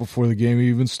kicked out before the game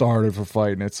even started for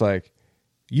fighting. It's like,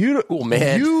 you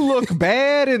look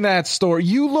bad in that story.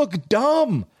 You look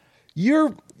dumb.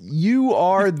 You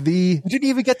are the... You didn't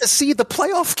even get to see the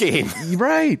playoff game.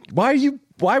 Right.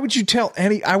 Why would you tell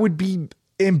any... I would be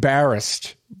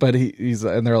embarrassed. But he's...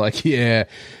 And they're like, yeah.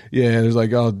 There's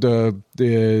like, oh,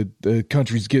 the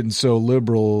country's getting so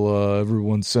liberal,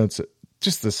 everyone's sensitive.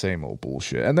 Just the same old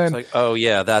bullshit. And then... It's like, oh,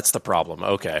 yeah, that's the problem.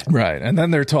 Okay. Right. And then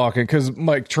they're talking... Because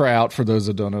Mike Trout, for those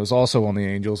that don't know, is also on the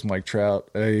Angels. Mike Trout,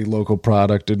 a local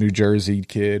product, a New Jersey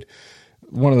kid.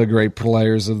 One of the great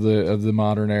players of the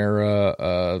modern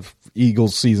era,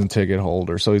 Eagles season ticket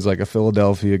holder. So he's like a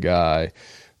Philadelphia guy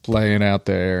playing out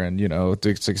there, and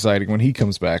it's exciting when he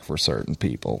comes back for certain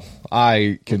people.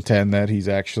 I contend that he's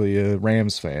actually a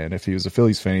Rams fan. If he was a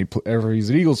Phillies fan, he's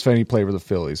an Eagles fan, he'd play for the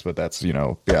Phillies, but that's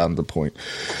beyond the point.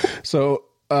 So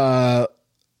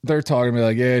they're talking to me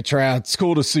like, yeah, Trout, it's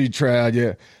cool to see Trout,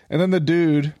 yeah. And then the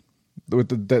dude with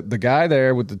the guy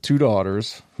there with the two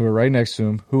daughters who are right next to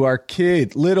him, who are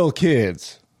little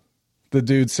kids. The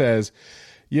dude says,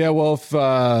 yeah, well, if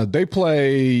they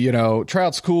play,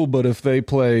 Trout's cool, but if they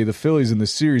play the Phillies in the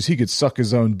series, he could suck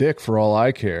his own dick for all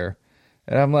I care.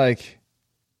 And I'm like,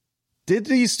 did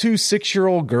these two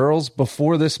 6-year-old girls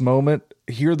before this moment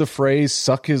hear the phrase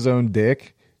suck his own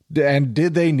dick? And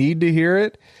did they need to hear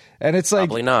it? And it's like,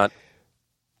 probably not.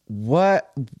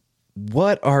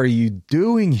 What are you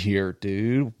doing here,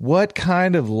 dude? What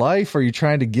kind of life are you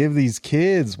trying to give these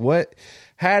kids?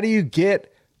 How do you get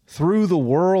through the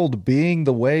world being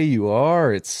the way you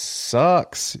are? It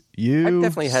sucks. I've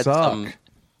definitely had some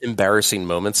embarrassing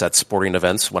moments at sporting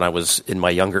events when I was in my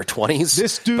younger 20s.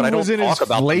 This dude was in his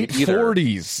late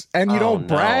 40s, and you don't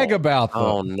brag about them.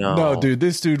 Oh, no. No, dude,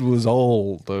 this dude was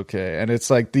old, okay? And it's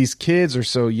like, these kids are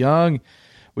so young.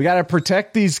 We got to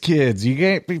protect these kids. You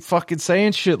can't be fucking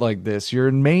saying shit like this. You're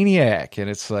a maniac. And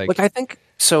it's like... Look, I think...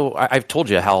 So I've told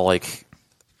you how,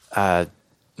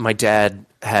 my dad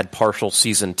had partial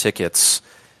season tickets.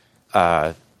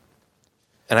 And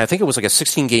I think it was like a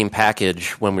 16-game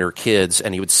package when we were kids,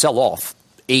 and he would sell off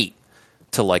 8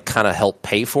 to, kind of help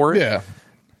pay for it. Yeah.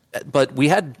 But we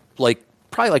had,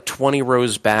 probably 20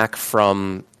 rows back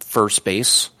from first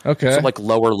base. Okay. So,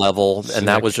 lower level, and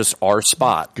that was just our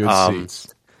spot. Good seats.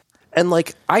 And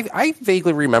I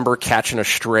vaguely remember catching a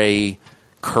stray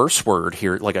curse word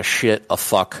here, like a shit, a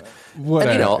fuck.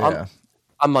 Whatever, and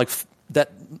I'm like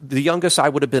that. The youngest I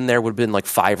would have been there would have been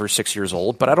 5 or 6 years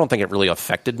old, but I don't think it really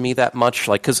affected me that much.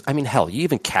 Because hell, you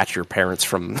even catch your parents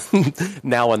from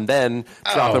now and then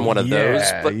dropping one of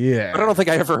those. But I don't think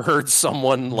I ever heard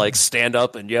someone stand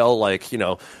up and yell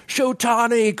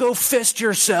 "Shotani, go fist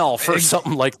yourself" or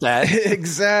something like that.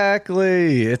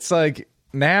 Exactly. It's like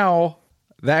now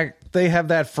that they have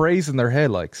that phrase in their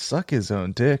head, suck his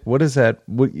own dick. What is that?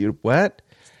 What?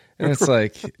 And it's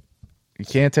like, you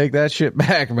can't take that shit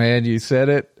back, man. You said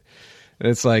it. And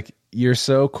it's like, you're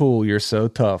so cool. You're so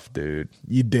tough, dude.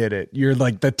 You did it. You're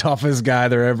the toughest guy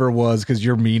there ever was because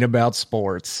you're mean about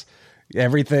sports.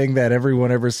 Everything that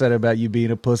everyone ever said about you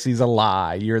being a pussy's a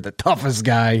lie. You're the toughest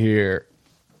guy here.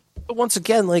 But once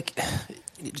again,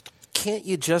 can't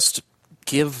you just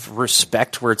give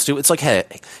respect where it's due? It's like, hey,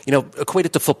 equate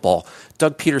it to football.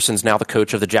 Doug Peterson's now the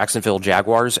coach of the Jacksonville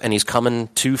Jaguars, and he's coming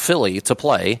to Philly to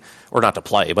play, or not to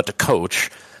play, but to coach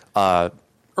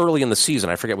early in the season.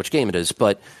 I forget which game it is,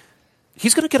 but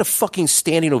he's going to get a fucking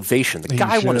standing ovation. The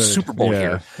guy won a Super Bowl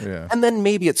here. Yeah. And then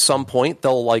maybe at some point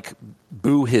they'll,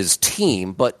 boo his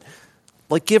team, but,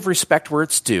 give respect where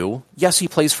it's due. Yes, he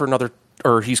plays for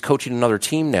he's coaching another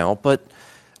team now, but...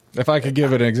 If I could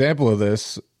give an example of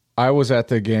this... I was at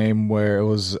the game where it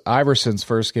was Iverson's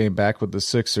first game back with the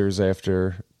Sixers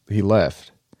after he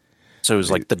left. So it was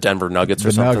the Denver Nuggets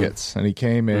or something? The Nuggets. And he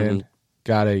came in,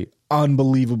 got a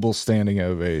unbelievable standing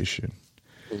ovation.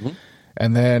 Mm-hmm.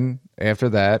 And then after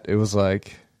that, it was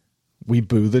we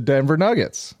boo the Denver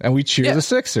Nuggets and we cheer the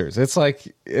Sixers. It's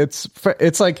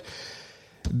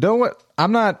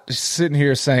I'm not sitting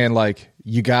here saying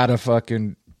you gotta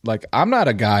fucking... I'm not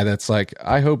a guy that's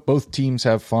I hope both teams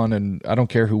have fun and I don't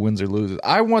care who wins or loses.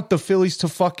 I want the Phillies to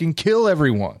fucking kill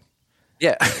everyone.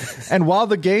 Yeah. And while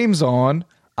the game's on,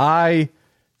 I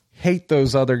hate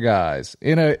those other guys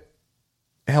in a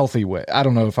healthy way. I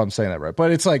don't know if I'm saying that right, but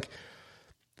it's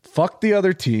fuck the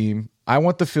other team. I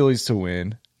want the Phillies to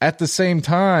win. At the same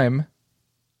time,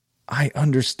 I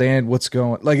understand what's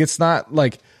going... it's not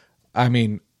I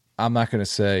mean, I'm not going to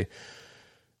say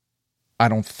I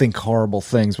don't think horrible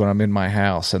things when I'm in my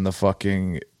house and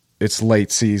it's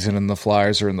late season and the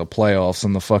Flyers are in the playoffs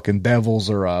and the fucking Devils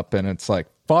are up and it's like,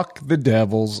 fuck the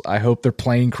Devils. I hope their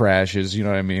plane crashes. You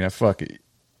know what I mean?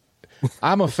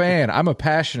 I'm a fan. I'm a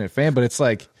passionate fan, but it's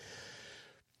like,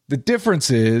 the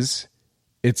difference is,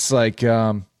 it's like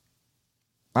I'm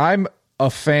a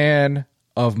fan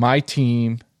of my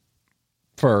team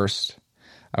first.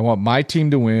 I want my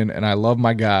team to win, and I love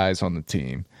my guys on the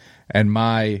team. And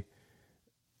I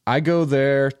go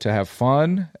there to have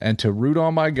fun and to root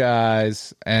on my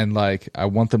guys, and like I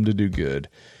want them to do good.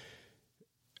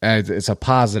 And it's a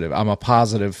positive. I'm a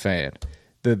positive fan.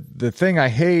 The thing I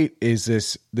hate is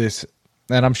this.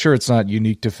 And I'm sure it's not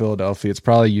unique to Philadelphia. It's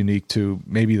probably unique to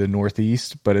maybe the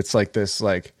Northeast, but it's like this,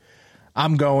 like,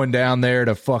 I'm going down there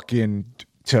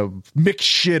to mix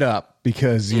shit up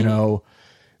because, you know,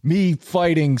 me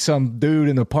fighting some dude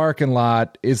in the parking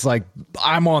lot is like,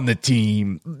 I'm on the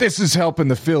team. This is helping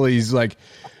the Phillies. Like,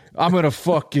 I'm going to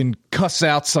fucking cuss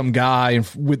out some guy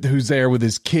who's there with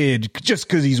his kid just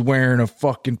because he's wearing a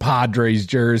fucking Padres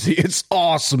jersey. It's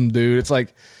awesome, dude. It's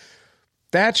like,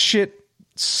 that shit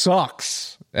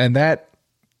sucks, and that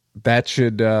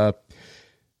should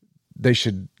they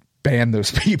should ban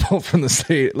those people from the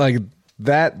state. Like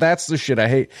that's the shit I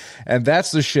hate, and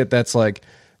that's the shit that's like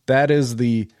that is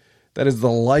the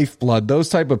lifeblood. Those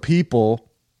type of people,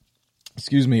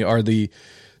 are the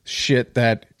shit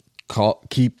that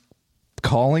keep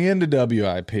calling into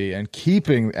WIP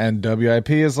and WIP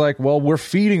is like, well, we're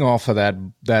feeding off of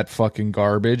that fucking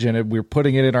garbage, and we're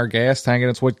putting it in our gas tank,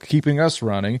 and it's what's keeping us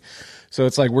running. So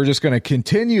it's like we're just going to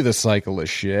continue the cycle of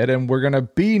shit, and we're going to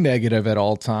be negative at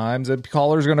all times, and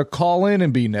callers are going to call in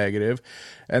and be negative,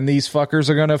 and these fuckers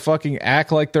are going to fucking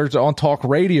act like they're on talk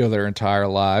radio their entire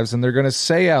lives, and they're going to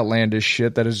say outlandish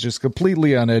shit that is just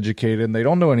completely uneducated, and they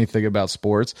don't know anything about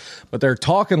sports, but they're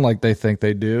talking like they think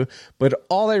they do, but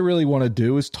all they really want to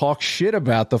do is talk shit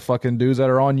about the fucking dudes that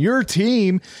are on your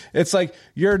team. It's like,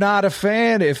 you're not a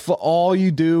fan if all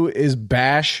you do is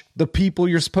bash the people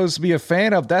you're supposed to be a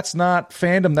fan of. That's not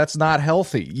fandom. That's not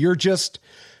healthy. You're just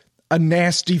a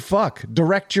nasty fuck.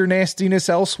 Direct your nastiness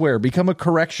elsewhere. Become a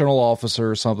correctional officer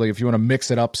or something if you want to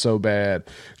mix it up so bad.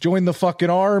 Join the fucking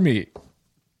army.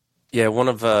 Yeah, one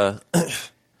of the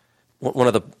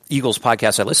Eagles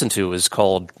podcasts I listen to is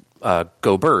called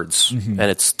Go Birds, and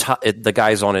it's the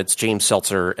guys on it's James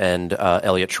Seltzer and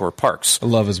Elliot Shore Parks. I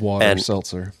love his water,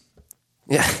 Seltzer.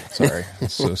 Yeah, sorry,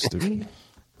 it's so stupid.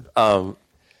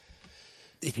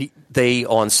 They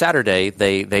on Saturday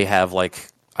they have, like,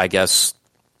 I guess,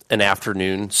 an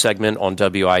afternoon segment on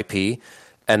WIP,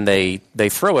 and they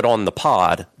throw it on the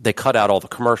pod. They cut out all the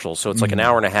commercials, so it's like an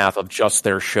hour and a half of just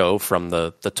their show from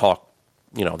the talk,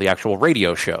 the actual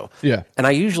radio show. Yeah. And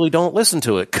I usually don't listen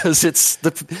to it because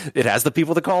it has the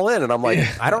people that call in, and I'm like,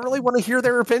 I don't really want to hear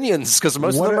their opinions because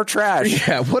most of them are trash.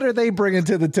 Yeah. What are they bringing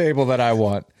to the table that I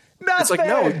want? Nothing. It's like,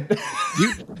 no,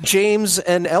 James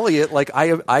and Elliot, like,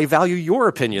 I value your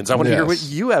opinions. I want to hear what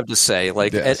you have to say.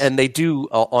 Like, and they do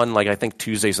on, like, I think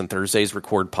Tuesdays and Thursdays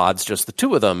record pods, just the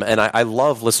two of them. And I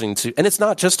love listening to, and it's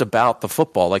not just about the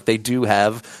football. Like, they do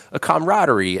have a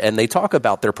camaraderie, and they talk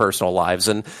about their personal lives.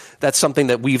 And that's something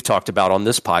that we've talked about on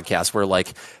this podcast, where,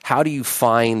 like, how do you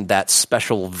find that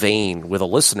special vein with a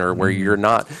listener where you're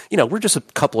not, we're just a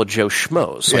couple of Joe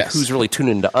Schmoes. Like, who's really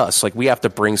tuning to us? Like, we have to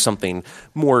bring something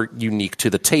more unique to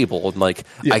the table, and like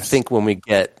I think when we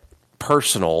get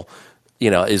personal,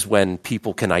 is when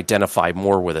people can identify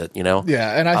more with it.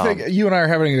 Yeah, and I think you and I are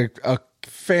having a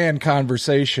fan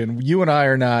conversation. You and I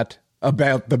are not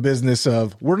about the business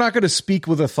of, we're not going to speak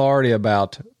with authority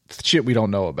about shit we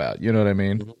don't know about. You know what I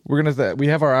mean? Mm-hmm. We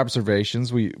have our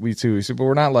observations, we too, but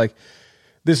we're not like,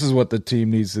 this is what the team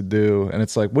needs to do. And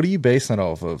it's like, what are you basing it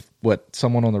off of? What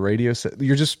someone on the radio said?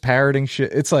 You're just parroting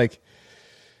shit. It's like,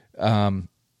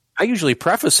 I usually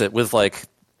preface it with, like,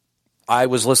 I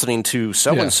was listening to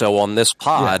so-and-so on this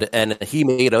pod, and he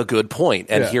made a good point,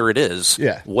 and here it is.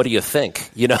 Yeah. What do you think?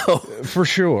 For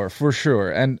sure.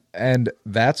 And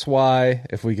that's why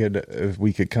if we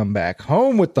could come back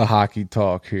home with the hockey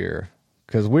talk here,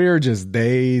 because we're just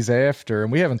days after,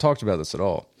 and we haven't talked about this at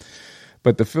all,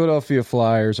 but the Philadelphia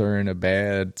Flyers are in a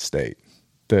bad state.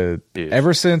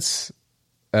 Ever since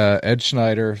Ed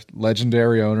Schneider,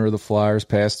 legendary owner of the Flyers,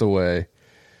 passed away,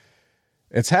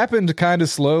 it's happened kind of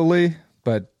slowly,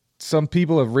 but some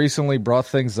people have recently brought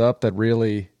things up that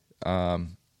really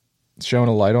shown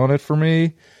a light on it for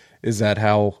me. Is that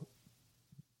how,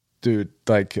 dude,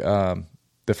 like,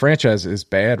 the franchise is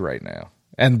bad right now.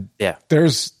 And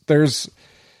there's this,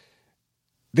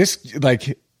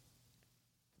 like,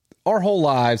 our whole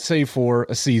lives, save for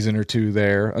a season or two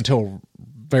there until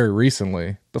very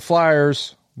recently, the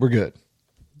Flyers were good.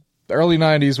 The early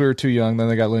 90s, we were too young. Then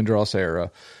they got Lindros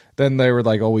era. Then they were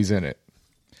like always in it.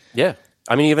 Yeah.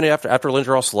 I mean, even after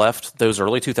Lindros left, those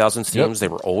early 2000s teams, they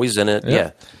were always in it.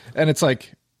 Yeah. And it's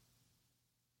like,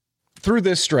 through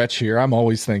this stretch here, I'm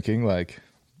always thinking, like,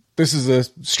 this is a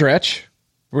stretch.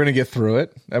 We're going to get through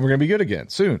it, and we're going to be good again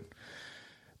soon.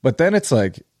 But then it's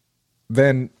like,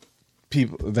 it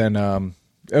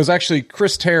was actually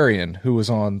Chris Tarian who was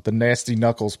on the Nasty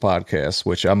Knuckles podcast,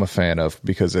 which I'm a fan of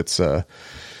because it's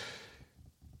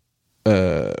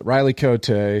Riley Cote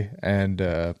and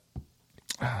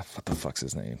what the fuck's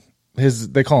his name?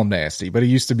 They call him Nasty, but he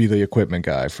used to be the equipment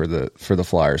guy for the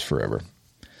Flyers forever.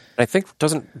 I think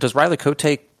does Riley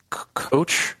Cote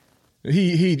coach?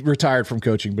 He retired from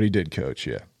coaching, but he did coach.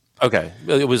 Yeah. Okay.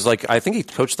 It was like I think he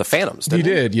coached the Phantoms. Didn't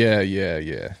he did.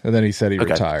 Yeah. And then he said he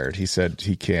retired. He said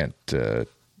he can't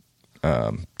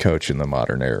coach in the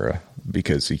modern era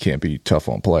because he can't be tough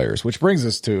on players. Which brings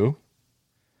us to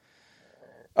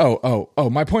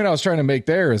my point I was trying to make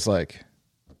there is like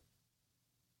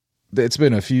it's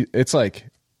been a few. It's like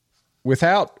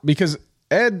because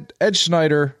Ed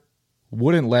Schneider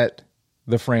wouldn't let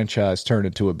the franchise turn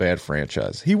into a bad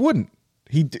franchise. He wouldn't.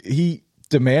 He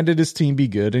demanded his team be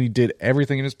good, and he did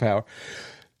everything in his power.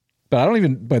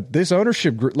 But this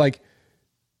ownership group, like,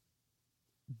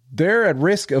 they're at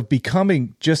risk of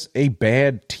becoming just a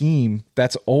bad team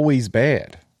that's always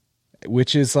bad,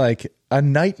 which is like a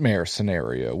nightmare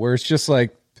scenario where it's just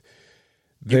like,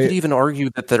 you could even argue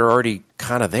that they're already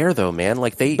kind of there, though, man.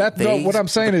 Like what I'm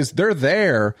saying is they're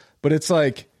there, but it's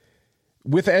like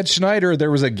with Ed Schneider,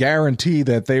 there was a guarantee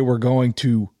that they were going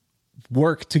to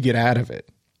work to get out of it.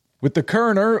 With the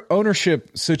current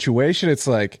ownership situation, it's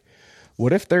like,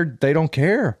 what if they don't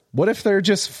care? What if they're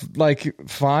just like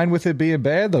fine with it being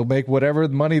bad? They'll make whatever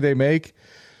money they make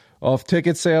off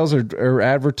ticket sales or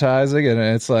advertising, and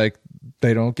it's like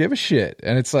they don't give a shit.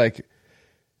 And it's like,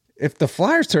 if the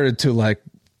Flyers turn into like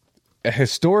a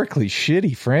historically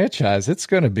shitty franchise, it's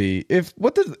going to be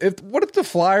what if the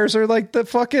Flyers are like the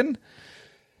fucking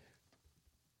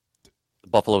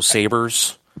Buffalo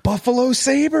Sabres,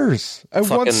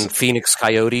 fucking Phoenix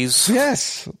Coyotes.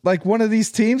 Yes, like one of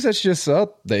these teams that's just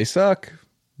they suck.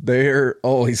 They're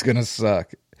always going to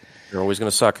suck. They're always going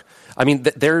to suck. I mean,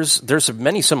 there's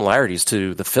many similarities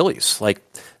to the Phillies. Like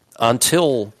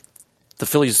until the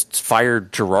Phillies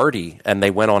fired Girardi and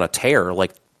they went on a tear,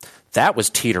 like that was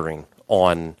teetering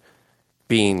on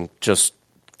being just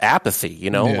apathy, you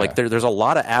know? Yeah. Like there's a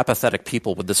lot of apathetic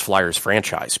people with this Flyers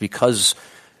franchise because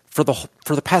for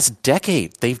the past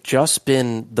decade, they've just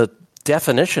been the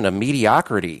definition of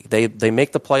mediocrity. They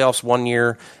make the playoffs one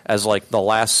year as like the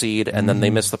last seed, and then they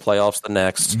miss the playoffs the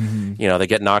next. Mm-hmm. You know, they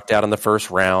get knocked out in the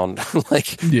first round.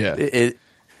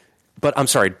 But I'm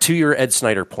sorry, to your Ed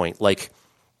Snyder point, like,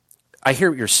 I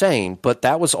hear what you're saying, but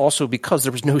that was also because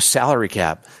there was no salary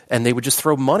cap, and they would just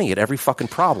throw money at every fucking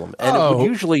problem. And it would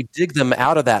usually dig them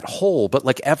out of that hole. But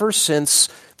like ever since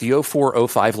the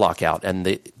 04-05 lockout and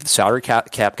the salary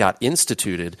cap got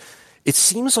instituted, it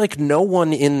seems like no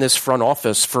one in this front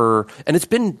office and it's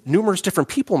been numerous different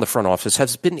people in the front office,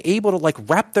 has been able to like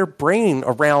wrap their brain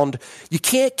around, you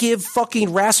can't give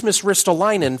fucking Rasmus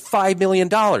Ristolainen $5 million.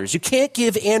 You can't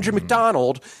give Andrew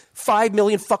McDonald $5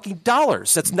 million fucking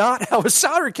dollars. That's not how a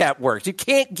salary cap works. You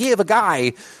can't give a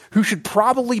guy who should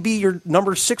probably be your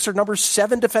number 6 or number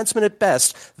 7 defenseman at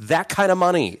best that kind of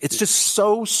money. It's just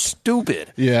so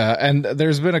stupid. Yeah, and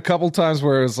there's been a couple times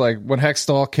where it was like when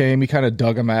Hextall came, he kind of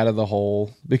dug him out of the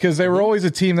hole because they were always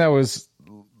a team that was,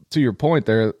 to your point,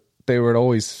 they would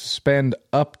always spend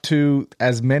up to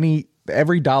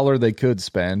every dollar they could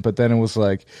spend, but then it was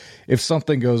like if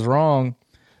something goes wrong,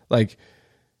 like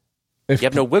you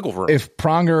have no wiggle room. If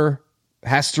Pronger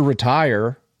has to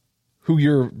retire,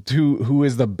 who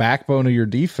is the backbone of your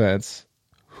defense,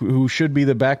 who should be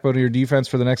the backbone of your defense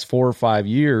for the next 4 or 5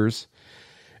 years,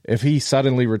 if he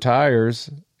suddenly retires,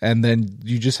 and then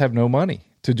you just have no money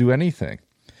to do anything.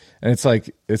 And it's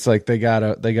like they got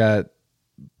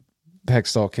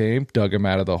Hextall came, dug him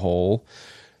out of the hole,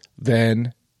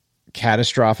 then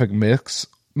catastrophic miss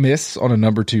on a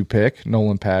number 2 pick,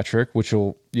 Nolan Patrick, which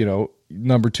will,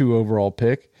 number 2 overall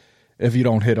pick. If you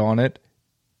don't hit on it,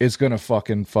 it's going to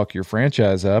fucking fuck your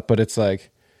franchise up. But it's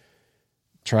like,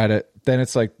 then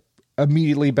it's like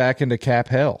immediately back into cap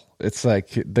hell. It's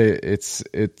like, it's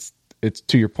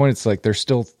to your point, it's like they're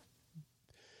still,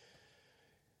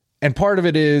 and part of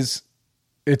it is,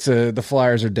 the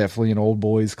Flyers are definitely an old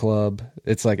boys club.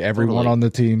 It's like everyone on the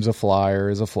team's a Flyer,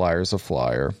 is a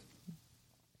Flyer.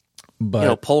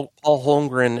 But Paul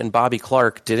Holmgren and Bobby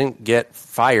Clark didn't get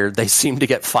fired. They seem to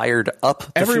get fired up.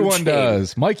 The everyone food chain.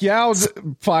 does. Mike Yow's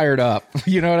fired up.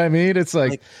 You know what I mean? It's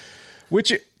like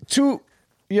which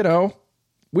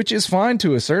is fine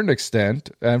to a certain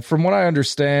extent. And from what I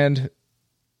understand,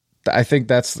 I think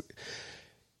that's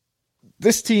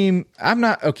this team. I'm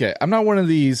not one of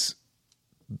these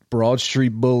Broad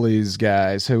Street Bullies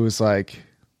guys who was like,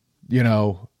 they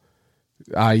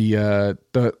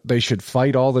should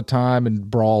fight all the time and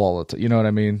brawl all the time. You know what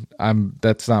I mean?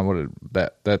 That's not what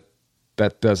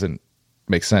that doesn't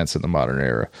make sense in the modern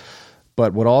era.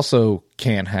 But what also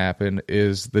can't happen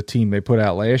is the team they put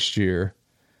out last year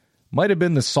might have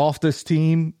been the softest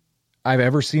team I've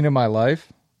ever seen in my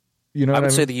life. You know what I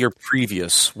would say the year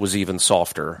previous was even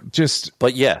softer.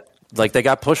 But yeah, like they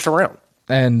got pushed around.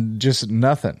 And just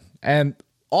nothing. And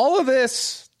all of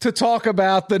this to talk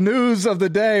about the news of the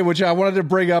day, which I wanted to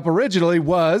bring up originally,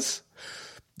 was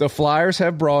the Flyers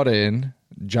have brought in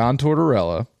John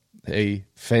Tortorella, a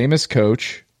famous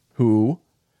coach who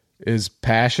is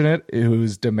passionate,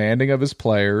 who's demanding of his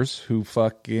players, who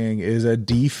fucking is a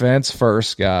defense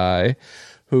first guy,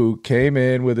 who came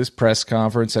in with his press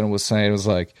conference and was saying,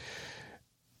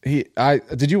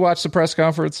 did you watch the press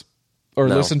conference or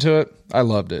listen to it? I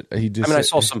loved it. I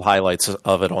saw some highlights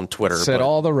of it on Twitter. Said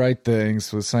all the right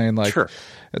things, was saying sure.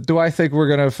 Do I think we're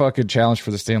going to fucking challenge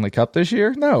for the Stanley Cup this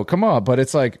year? No, come on. But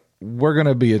it's like, we're going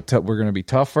to be tougher. We're going to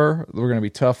be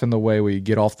tough in the way we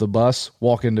get off the bus,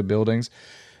 walk into buildings.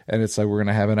 And it's like, we're going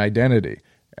to have an identity.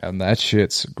 And that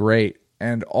shit's great.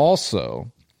 And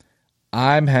also,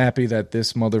 I'm happy that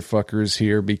this motherfucker is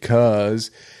here because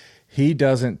he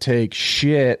doesn't take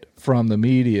shit from the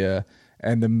media.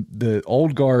 And the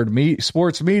old guard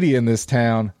sports media in this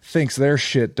town thinks their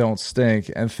shit don't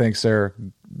stink and thinks they're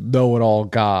know-it-all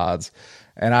gods.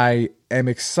 And I am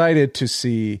excited to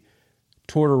see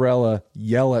Tortorella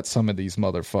yell at some of these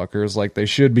motherfuckers like they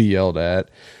should be yelled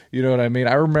at. You know what I mean?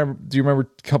 Do you remember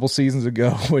a couple seasons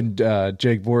ago when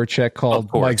Jake Voracek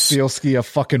called Mike Sealski a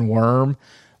fucking worm?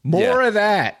 More of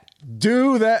that.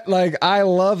 Do that. I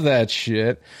love that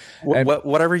shit.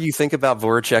 Whatever you think about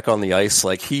Voracek on the ice,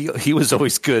 he was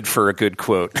always good for a good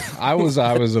quote. I was a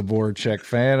Voracek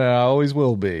fan, and I always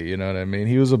will be. You know what I mean?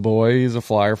 He was a boy. He's a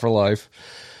Flyer for life.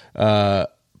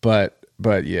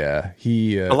 But yeah,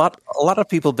 he. A lot of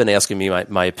people have been asking me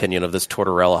my opinion of this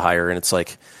Tortorella hire, and it's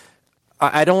like,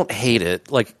 I don't hate it.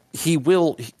 He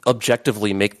will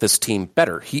objectively make this team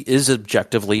better. He is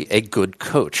objectively a good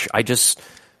coach.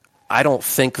 I don't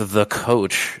think the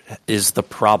coach is the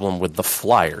problem with the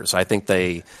Flyers. I think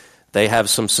they have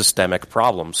some systemic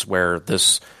problems where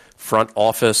this front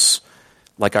office,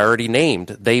 like I already named,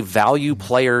 they value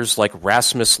players like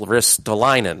Rasmus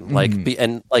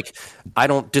Ristolainen. I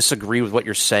don't disagree with what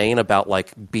you're saying about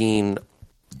being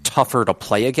tougher to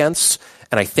play against.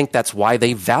 And I think that's why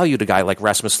they valued a guy like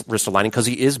Rasmus Ristolainen, because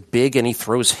he is big and he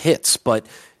throws hits. But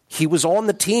he was on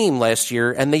the team last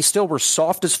year, and they still were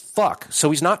soft as fuck. So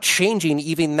he's not changing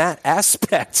even that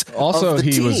aspect. Also, of the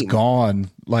he team. was gone.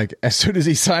 As soon as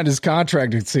he signed his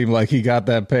contract, it seemed like he got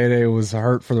that payday. Was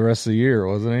hurt for the rest of the year,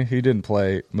 wasn't he? He didn't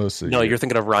play most of the year. No, you're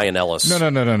thinking of Ryan Ellis.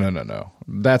 No.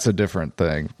 That's a different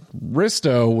thing.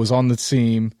 Risto was on the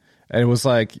team, and it was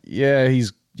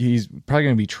he's probably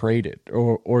going to be traded,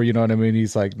 or you know what I mean?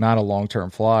 He's not a long-term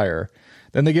Flyer.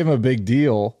 Then they give him a big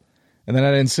deal. And then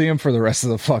I didn't see him for the rest of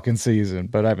the fucking season.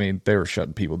 But, I mean, they were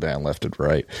shutting people down left and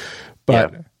right.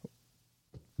 But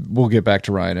we'll get back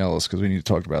to Ryan Ellis because we need to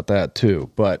talk about that too.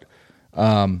 But,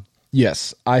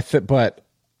 yes,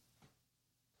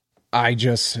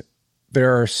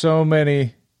 there are so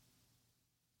many,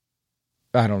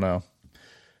 I don't know.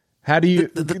 How do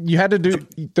you, you had to do,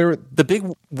 the big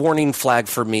warning flag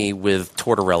for me with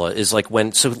Tortorella is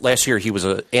last year he was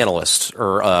an analyst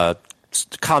or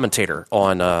commentator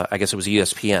on I guess it was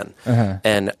ESPN.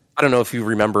 And I don't know if you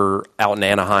remember out in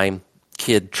Anaheim,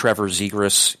 kid Trevor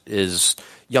Zegras is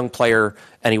young player,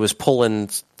 and he was pulling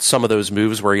some of those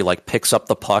moves where he picks up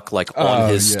the puck on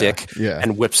his stick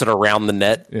and whips it around the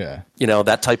net.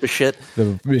 That type of shit.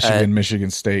 The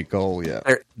Michigan State goal.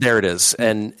 There it is.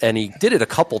 And he did it a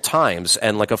couple times,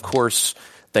 and of course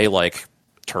they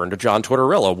turned to John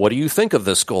Tortorella. What do you think of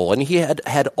this goal? And he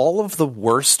had all of the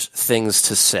worst things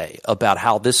to say about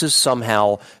how this is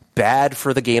somehow bad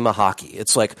for the game of hockey.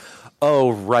 It's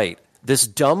oh, right. This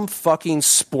dumb fucking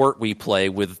sport we play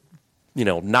with,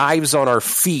 knives on our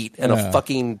feet and a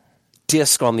fucking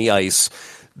disc on the ice.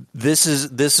 this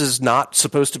is not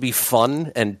supposed to be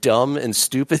fun and dumb and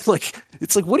stupid. Like,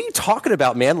 it's like, what are you talking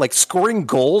about, man? Like, scoring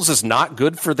goals is not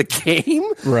good for the game,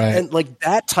 right? And like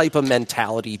that type of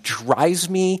mentality drives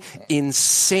me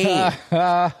insane.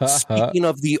 Speaking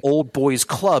of the old boys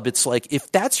club, it's like,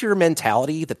 if that's your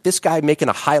mentality, that this guy making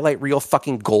a highlight reel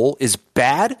fucking goal is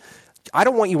bad, I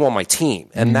don't want you on my team.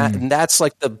 And that's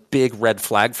like the big red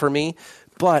flag for me.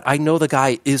 But I know the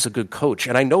guy is a good coach,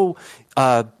 and I know,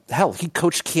 hell, he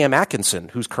coached Cam Atkinson,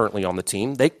 who's currently on the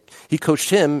team. He coached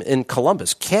him in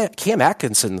Columbus. Cam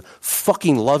Atkinson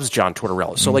fucking loves John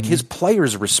Tortorella, so like his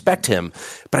players respect him.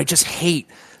 But I just hate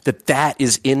that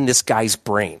is in this guy's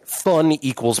brain. Fun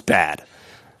equals bad.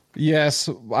 Yes,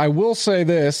 I will say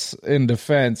this in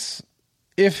defense: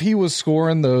 if he was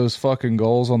scoring those fucking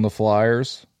goals on the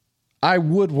Flyers, I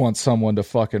would want someone to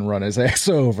fucking run his ass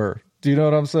over. Do you know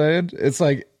what I'm saying? It's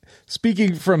like,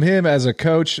 speaking from him as a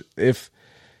coach, if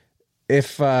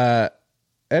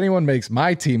anyone makes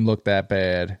my team look that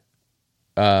bad,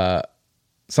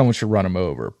 someone should run him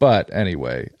over. But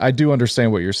anyway, I do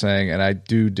understand what you're saying, and I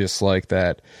do dislike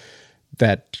that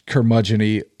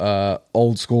curmudgeon-y,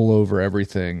 old school over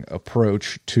everything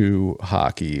approach to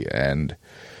hockey.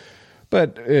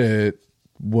 But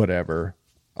whatever,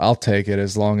 I'll take it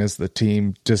as long as the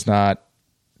team does not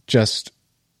just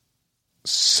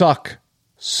suck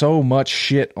so much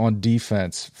shit on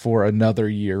defense for another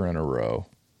year in a row,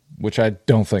 which I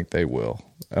don't think they will.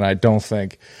 And I don't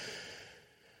think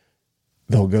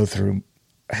they'll go through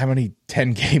how many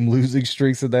 10-game losing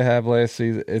streaks did they have last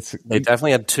season? They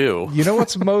definitely had 2. You know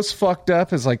what's most fucked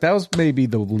up is, like, that was maybe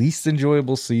the least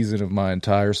enjoyable season of my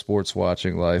entire sports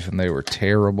watching life, and they were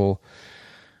terrible.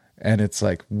 And it's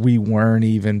like, we weren't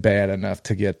even bad enough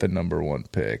to get the number 1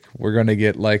 pick. We're going to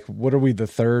get, like, what are we, the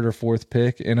 3rd or 4th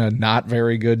pick in a not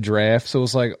very good draft? So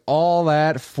it's like, all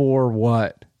that for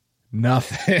what?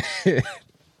 Nothing.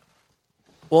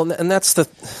 Well, and that's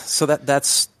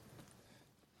that's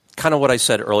kind of what I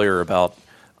said earlier about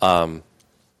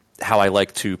how I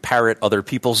like to parrot other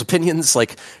people's opinions.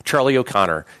 Like Charlie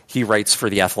O'Connor, he writes for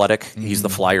The Athletic. He's the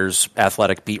Flyers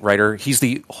athletic beat writer. He's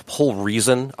the whole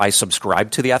reason I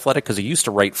subscribe to The Athletic, because he used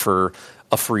to write for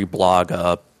a free blog,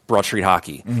 Broad Street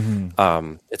Hockey.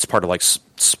 It's part of like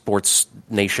Sports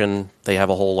Nation. They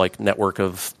have a whole like network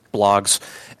of blogs.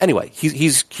 Anyway,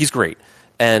 he's great.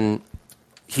 And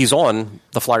he's on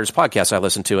the Flyers podcast I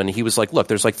listen to, and he was like, look,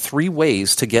 there's like 3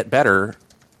 ways to get better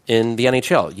in the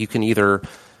NHL. You can either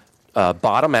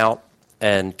bottom out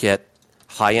and get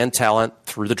high-end talent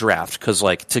through the draft, because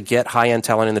like to get high-end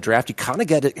talent in the draft, you kind of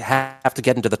have to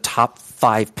get into the top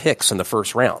 5 picks in the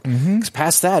first round. Because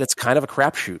past that, it's kind of a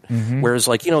crapshoot. Whereas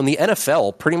like, you know, in the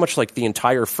NFL, pretty much like the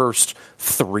entire first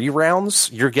 3 rounds,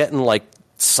 you're getting like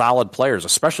solid players,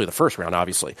 especially the first round,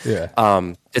 obviously.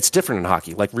 Yeah. It's different in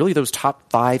hockey. Like really those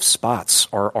top 5 spots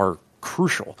are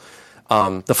crucial.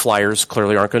 The Flyers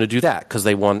clearly aren't going to do that because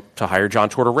they want to hire John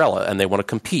Tortorella and they want to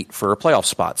compete for a playoff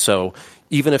spot. So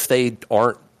even if they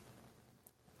aren't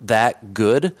that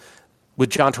good with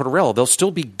John Tortorella, they'll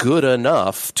still be good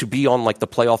enough to be on like the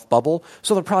playoff bubble.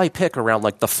 So they'll probably pick around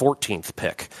like the 14th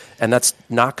pick, and that's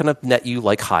not going to net you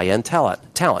like high-end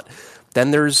talent.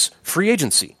 Then there's free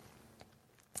agency.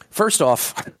 First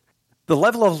off, the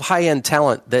level of high-end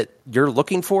talent that you're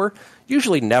looking for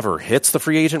usually never hits the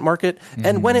free agent market.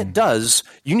 And when it does,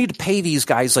 you need to pay these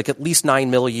guys like at least $9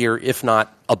 million a year, if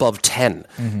not above 10.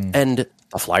 And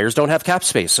the Flyers don't have cap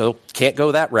space, so can't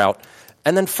go that route.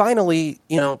 And then finally,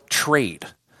 you know, trade.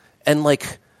 And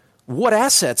like, what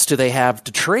assets do they have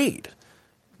to trade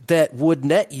that would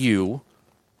net you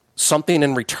something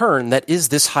in return that is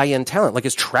this high-end talent? Like,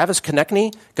 is Travis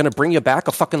Konechny going to bring you back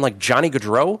a fucking like Johnny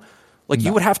Gaudreau? Like, no.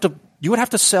 You would have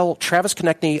to sell Travis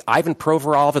Konechny, Ivan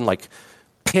Provorov, and like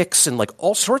picks and like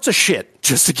all sorts of shit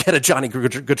just to get a Johnny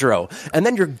Gaudreau, and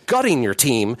then you're gutting your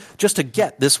team just to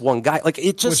get this one guy. Like,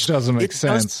 it just which doesn't make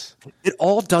sense. It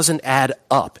all doesn't add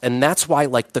up, and that's why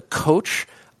like the coach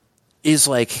is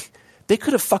like, they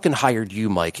could have fucking hired you,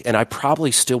 Mike, and I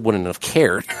probably still wouldn't have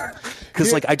cared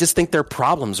because like I just think their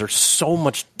problems are so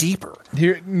much deeper.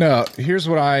 Here's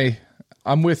what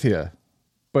I'm with you.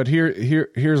 But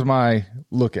here's my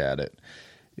look at it.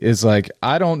 Is like,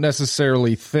 I don't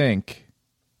necessarily think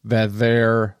that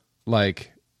they're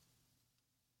like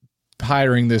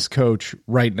hiring this coach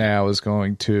right now is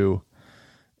going to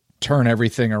turn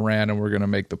everything around and we're going to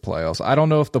make the playoffs. I don't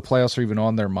know if the playoffs are even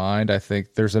on their mind. I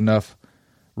think there's enough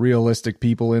realistic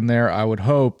people in there. I would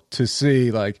hope to see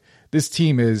like this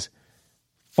team is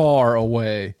far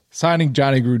away. Signing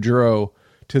Johnny Gaudreau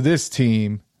to this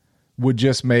team would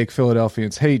just make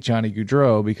Philadelphians hate Johnny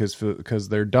Gaudreau because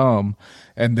they're dumb,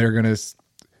 and they're going to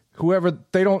whoever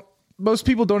they don't. Most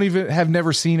people don't even have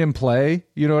never seen him play.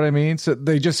 You know what I mean? So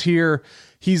they just hear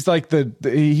he's like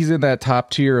he's in that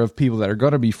top tier of people that are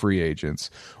going to be free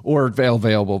agents or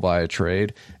available via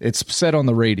trade. It's said on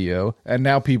the radio, and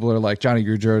now people are like, Johnny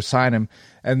Gaudreau, sign him.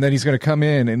 And then he's going to come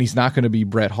in, and he's not going to be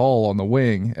Brett Hull on the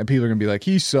wing, and people are going to be like,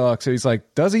 he sucks. And he's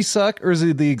like, does he suck, or is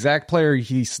he the exact player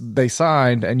they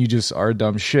signed, and you just are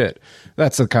dumb shit?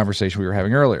 That's the conversation we were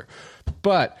having earlier.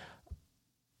 But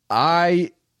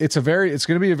it's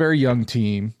going to be a very young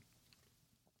team,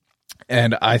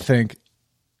 and I think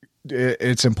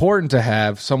it's important to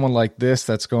have someone like this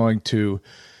that's going to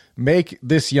make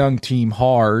this young team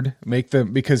hard,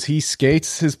 because he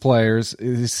skates his players.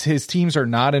 His teams are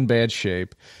not in bad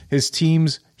shape.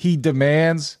 He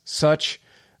demands such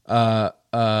not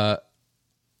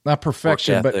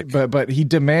perfection, but he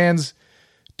demands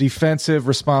defensive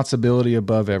responsibility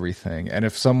above everything. And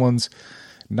if someone's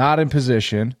not in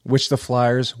position, which the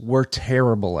Flyers were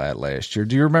terrible at last year.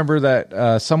 Do you remember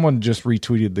that someone just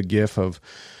retweeted the GIF of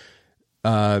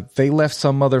they left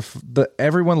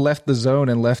everyone left the zone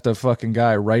and left a fucking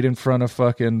guy right in front of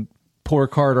fucking poor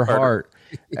Carter Hart.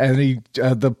 And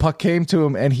the puck came to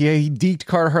him, and he deked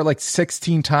Carter Hart like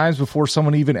 16 times before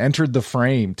someone even entered the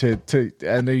frame and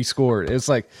then he scored. It's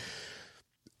like,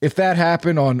 if that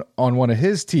happened on one of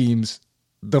his teams,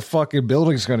 the fucking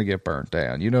building's going to get burnt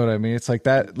down. You know what I mean? It's like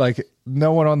that, like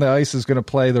no one on the ice is going to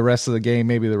play the rest of the game,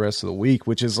 maybe the rest of the week,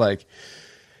 which is like,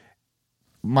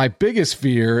 my biggest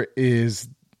fear is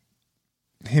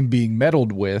him being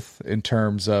meddled with in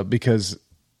terms of, because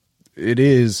it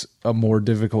is a more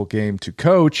difficult game to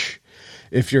coach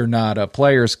if you're not a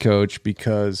player's coach,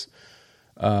 because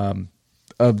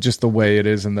of just the way it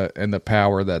is and the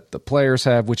power that the players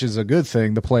have, which is a good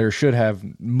thing. The players should have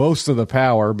most of the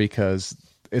power because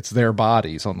it's their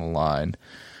bodies on the line.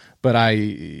 But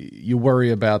you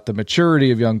worry about the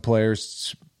maturity of young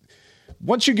players.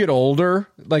 Once you get older,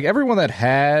 like everyone that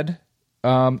had,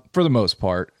 for the most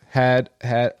part, had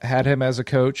him as a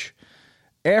coach,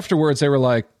 afterwards they were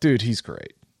like, dude, he's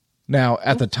great. Now,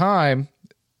 at the time,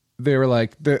 they were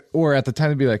like, at the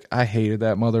time they'd be like, I hated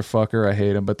that motherfucker, I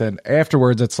hate him. But then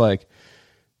afterwards, it's like,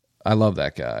 I love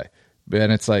that guy.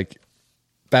 And it's like,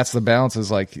 that's the balance,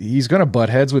 is like, he's going to butt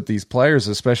heads with these players,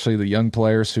 especially the young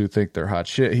players who think they're hot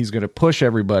shit. He's going to push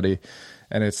everybody.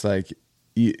 And it's like,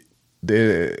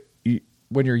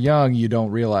 when you're young, you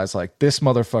don't realize, like, this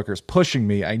motherfucker's pushing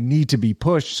me. I need to be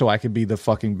pushed so I can be the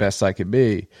fucking best I can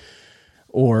be.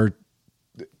 Or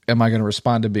am I going to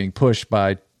respond to being pushed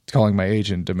by calling my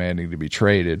agent demanding to be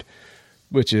traded,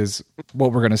 which is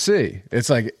what we're going to see. It's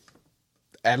like,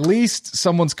 at least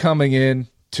someone's coming in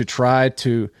to try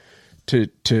to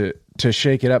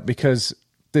shake it up, because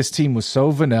this team was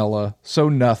so vanilla, so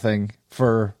nothing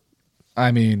for,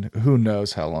 I mean, who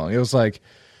knows how long. It was like,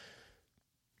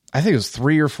 I think it was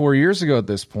 3 or 4 years ago at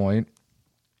this point,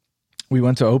 we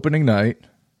went to opening night,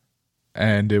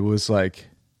 and it was like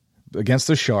against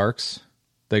the Sharks.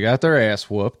 They got their ass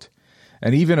whooped.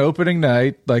 And even opening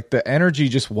night, like, the energy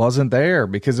just wasn't there,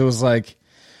 because it was like,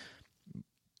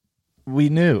 we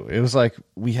knew. It was like,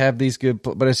 we have these good,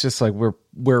 but it's just like,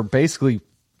 we're basically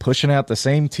pushing out the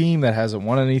same team that hasn't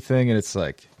won anything. And it's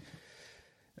like,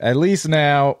 at least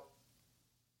now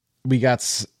we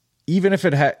got, even if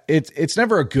it's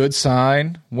never a good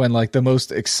sign when, like, the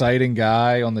most exciting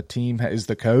guy on the team is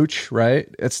the coach, right?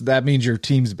 That means your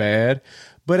team's bad,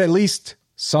 but at least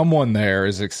someone there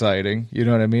is exciting. You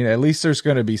know what I mean? At least there's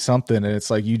going to be something. And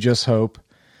it's like, you just hope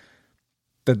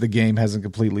that the game hasn't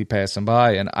completely passed him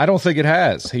by. And I don't think it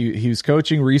has. He was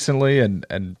coaching recently,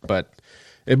 but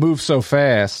it moves so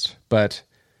fast. But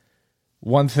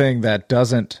one thing that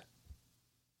doesn't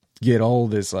get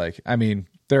old is, like, I mean,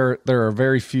 there are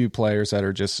very few players that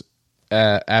are just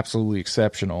absolutely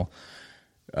exceptional.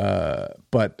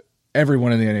 But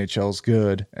everyone in the NHL is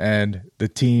good. And the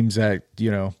teams that, you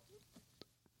know,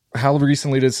 how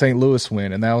recently did St. Louis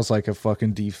win? And that was like a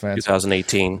fucking defense.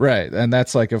 2018. Right. And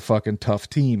that's like a fucking tough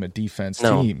team, a defense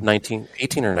team. 18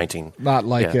 or 19. Not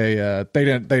like they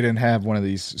didn't have one of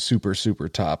these super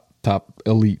top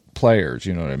elite players,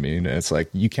 you know what I mean? And it's like,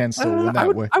 you can still win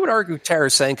that way. I would argue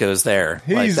Tarasenko is there.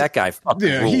 Like, that guy fucking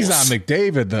rules. He's not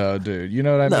McDavid though, dude. You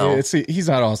know what I mean? He's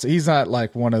not also, he's not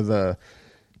like one of the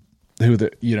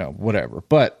you know, whatever.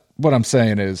 But what I'm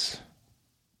saying is,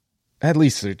 at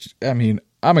least, I mean,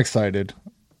 I'm excited.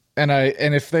 And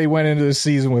if they went into the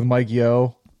season with Mike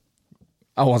Yeo,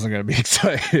 I wasn't going to be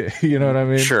excited. You know what I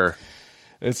mean? Sure.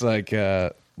 It's like,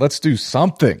 let's do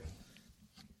something.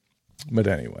 But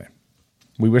anyway,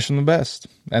 we wish them the best.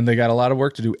 And they got a lot of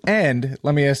work to do. And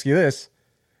let me ask you this.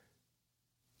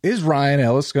 Is Ryan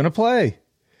Ellis going to play?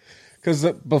 Because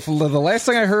the last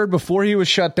thing I heard before he was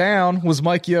shut down was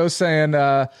Mike Yeo saying,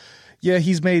 yeah,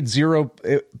 he's made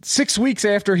 6 weeks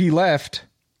after he left,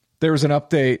 there was an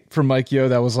update from Mike Yeo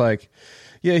that was like,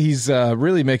 yeah, he's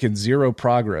really making zero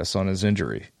progress on his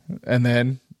injury. And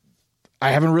then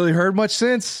I haven't really heard much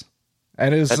since.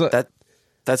 And it's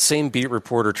that same beat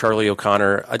reporter, Charlie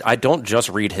O'Connor, I don't just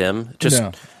read him.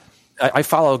 I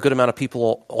follow a good amount of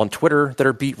people on Twitter that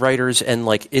are beat writers, and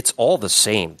like it's all the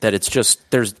same. That it's just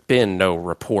there's been no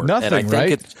report. Nothing, and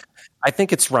right? I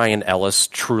think it's Ryan Ellis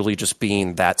truly just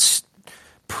being that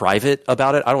private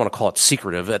about it. I don't want to call it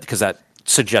secretive because that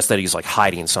suggests that he's like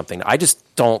hiding something. I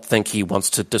just don't think he wants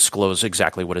to disclose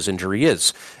exactly what his injury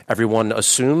is. Everyone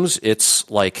assumes it's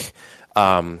like.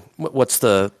 What's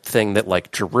the thing that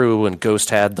like Giroux and Ghost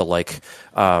had, the like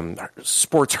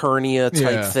sports hernia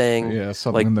type thing? Yeah,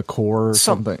 something like in the core or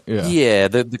something. Yeah,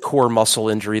 the core muscle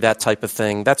injury, that type of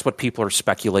thing. That's what people are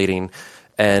speculating.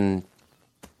 And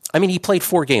I mean, he played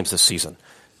 4 games this season.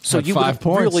 So had you 5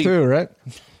 points really, too, right?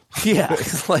 Yeah,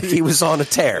 like he was on a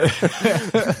tear.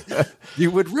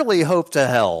 You would really hope to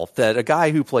hell that a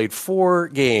guy who played 4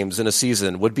 games in a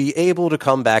season would be able to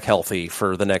come back healthy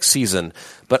for the next season.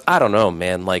 But I don't know,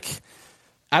 man. Like,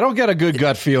 I don't get a good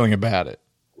gut feeling about it.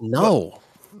 No.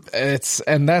 That's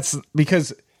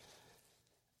because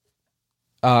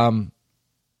not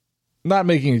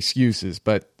making excuses,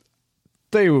 but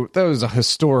that was a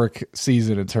historic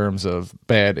season in terms of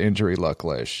bad injury luck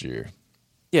last year.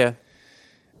 Yeah.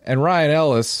 And Ryan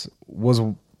Ellis was,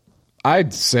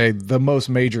 I'd say, the most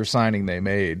major signing they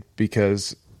made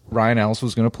because Ryan Ellis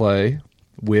was going to play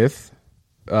with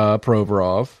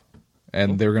Provorov,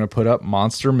 and they're going to put up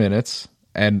monster minutes.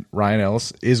 And Ryan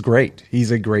Ellis is great.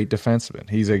 He's a great defenseman.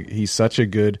 He's such a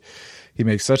good. He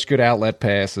makes such good outlet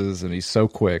passes, and he's so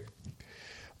quick.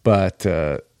 But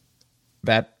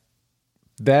that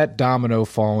domino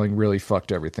falling really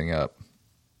fucked everything up.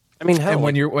 I mean, and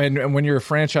when you're a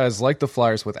franchise like the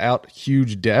Flyers without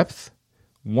huge depth,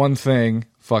 one thing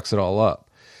fucks it all up.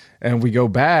 And we go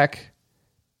back,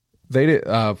 they did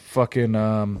who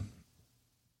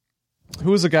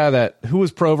was the guy who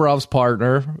was Provorov's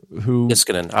partner?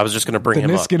 Niskanen. I was just going to bring him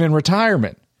up. Niskanen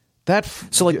retirement. They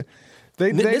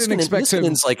didn't expect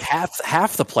Niskanen's like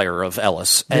half the player of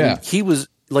Ellis, and he was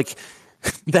like.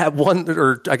 That one,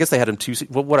 or I guess they had him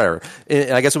whatever.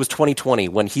 I guess it was 2020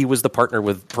 when he was the partner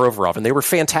with Provorov, and they were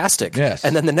fantastic. Yes.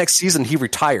 And then the next season he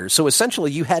retires. So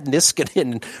essentially you had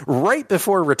Niskanen right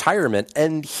before retirement,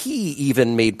 and he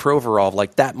even made Provorov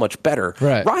like that much better.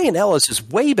 Right. Ryan Ellis is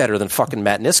way better than fucking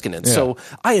Matt Niskanen. Yeah. So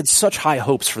I had such high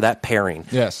hopes for that pairing.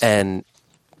 Yes. And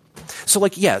so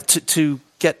like, yeah, to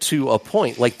get to a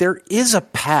point, like there is a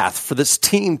path for this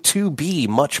team to be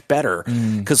much better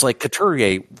because like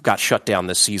Couturier got shut down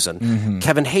this season.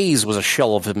 Kevin Hayes was a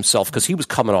shell of himself because he was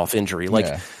coming off injury.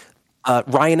 Like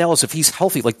Ryan Ellis, if he's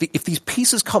healthy, like if these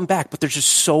pieces come back, but there's just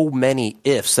so many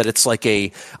ifs that it's like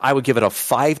I would give it a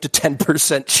 5 to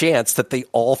 10% chance that they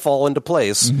all fall into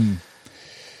place.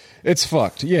 It's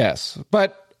fucked, yes,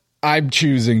 but I'm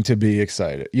choosing to be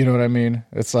excited. You know what I mean?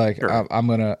 It's like sure. I'm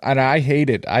gonna, and I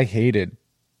hated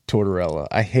Tortorella.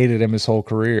 I hated him his whole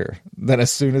career. Then as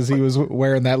soon as he was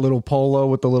wearing that little polo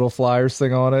with the little Flyers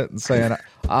thing on it and saying,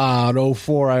 in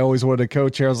 04, I always wanted to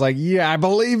coach here. I was like, yeah, I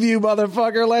believe you,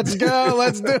 motherfucker. Let's go.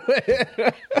 Let's do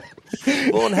it.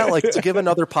 Well, and hell, like to give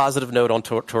another positive note on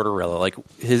Tortorella, like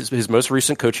his most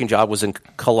recent coaching job was in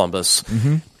Columbus,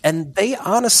 and they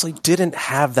honestly didn't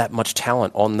have that much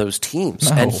talent on those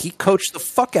teams, and he coached the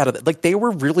fuck out of it. Like they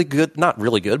were really good, not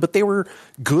really good, but they were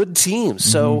good teams.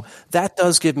 So that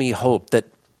does give me hope that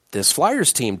this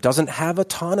Flyers team doesn't have a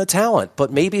ton of talent,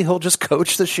 but maybe he'll just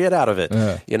coach the shit out of it.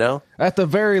 You know, at the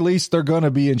very least, they're going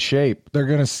to be in shape. They're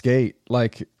going to skate,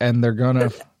 and they're going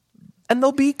to. And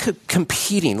they'll be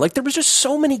competing. Like there was just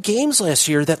so many games last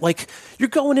year that like you're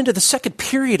going into the second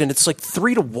period and it's like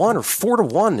 3-1 or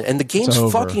 4-1, and the game's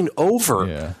fucking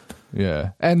over.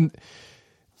 Yeah. And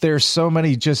there's so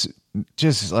many just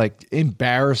like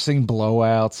embarrassing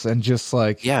blowouts and just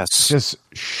like just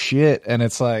shit. And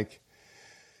it's like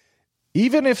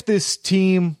even if this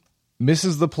team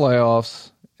misses the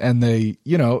playoffs and they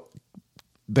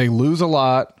lose a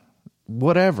lot,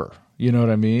 whatever. You know what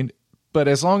I mean? But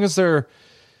as long as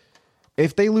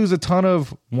if they lose a ton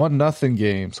of 1-0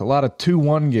 games, a lot of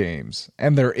 2-1 games,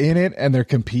 and they're in it and they're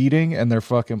competing and they're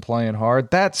fucking playing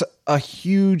hard, that's a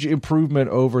huge improvement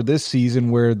over this season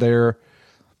where they're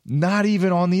not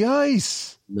even on the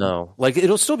ice. No, like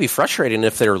it'll still be frustrating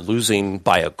if they're losing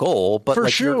by a goal, but for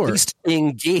like sure. You're at least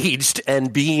engaged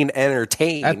and being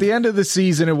entertained. At the end of the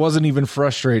season, it wasn't even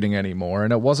frustrating anymore,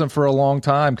 and it wasn't for a long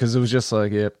time because it was just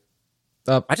like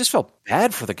I just felt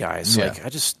bad for the guys. Yeah. Like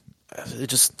it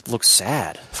just looks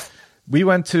sad. We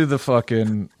went to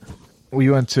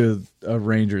a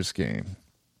Rangers game,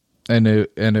 and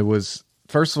it was,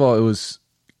 first of all,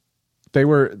 they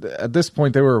were at this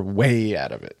point they were way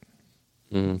out of it,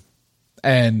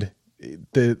 and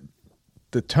the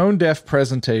tone deaf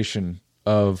presentation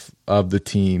of the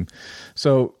team.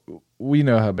 So we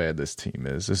know how bad this team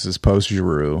is. This is post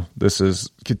Giroux. This is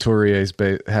Couturier's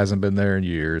hasn't been there in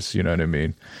years. You know what I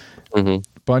mean?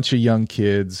 Bunch of young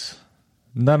kids,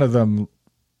 none of them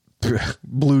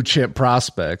blue chip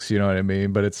prospects. You know what I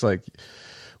mean? But it's like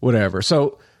whatever.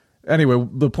 So anyway,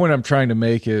 the point I'm trying to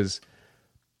make is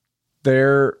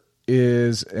there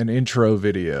is an intro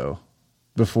video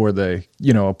before they,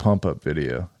 a pump up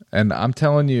video, and I'm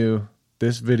telling you,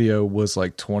 this video was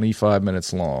like 25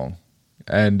 minutes long,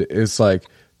 and it's like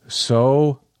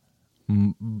so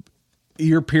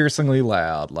ear-piercingly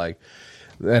loud, like,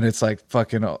 and it's like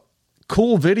fucking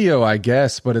cool video, I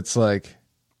guess, but it's like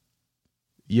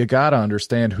you gotta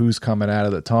understand who's coming out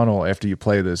of the tunnel after you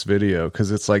play this video,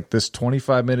 because it's like this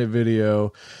 25-minute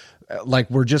video, like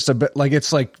we're just a bit like,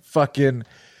 it's like fucking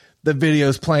the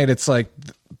video's playing, it's like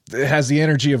it has the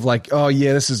energy of like, oh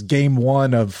yeah, this is game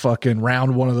one of fucking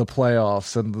round one of the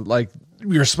playoffs, and like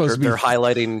you're supposed to be, they're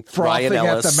highlighting frothing Ryan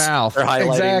Ellis at the mouth. They're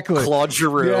highlighting Exactly. Claude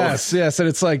Giroux. Yes, and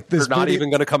it's like this. They're not even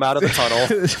going to come out of the tunnel.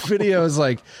 This video is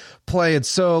like playing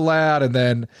so loud, and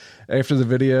then after the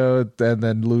video, and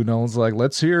then Lou Nolan's like,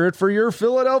 "Let's hear it for your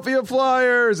Philadelphia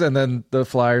Flyers," and then the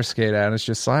Flyers skate out, and it's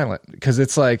just silent because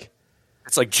it's like.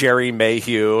 It's like Jerry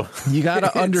Mayhew. You got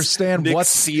to understand Nick what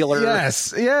Sealer.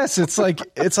 Yes. It's like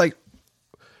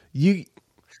you.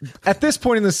 At this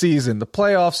point in the season, the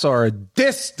playoffs are a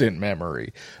distant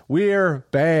memory. We're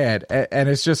bad, and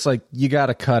it's just like you got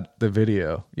to cut the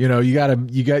video.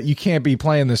 You can't be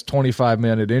playing this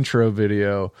 25-minute intro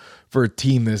video for a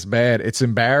team this bad. It's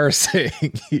embarrassing.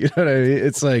 You know what I mean?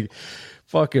 It's like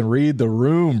fucking read the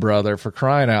room, brother, for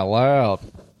crying out loud.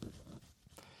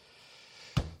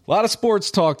 A lot of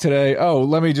sports talk today. Oh,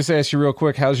 let me just ask you real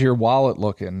quick. How's your wallet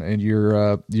looking and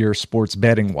your sports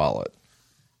betting wallet?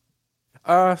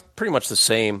 Pretty much the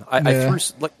same. I threw,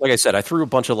 like I said, I threw a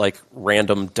bunch of like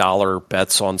random dollar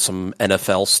bets on some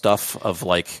NFL stuff of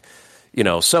like,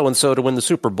 so-and-so to win the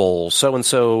Super Bowl,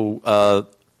 so-and-so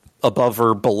above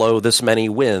or below this many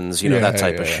wins, that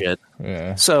type of shit.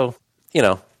 Yeah. So,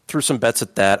 threw some bets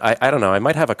at that. I don't know. I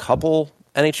might have a couple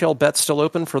NHL bets still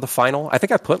open for the final. I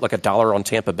think I put like $1 on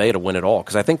Tampa Bay to win it all,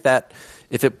 because I think that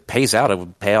if it pays out, it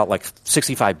would pay out like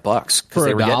 $65 for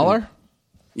 $1.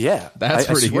 Yeah, that's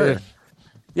pretty good.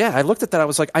 Yeah, I looked at that. I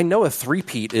was like, I know a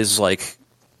three-peat is like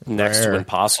next to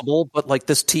impossible, but like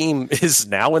this team is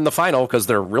now in the final because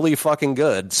they're really fucking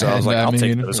good. So I was like, I'll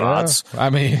take those odds. I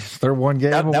mean, they're one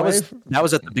game away. That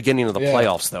was at the beginning of the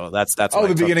playoffs, though. That's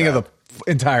the beginning of the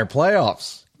entire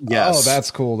playoffs. Yes. Oh,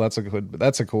 that's cool. That's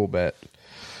a cool bet.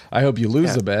 I hope you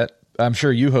lose the bet. I'm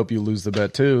sure you hope you lose the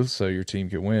bet too, so your team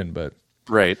can win. But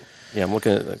right, yeah, I'm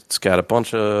looking at it. It's got a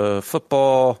bunch of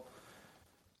football.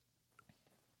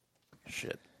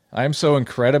 Shit. I'm so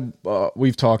incredible.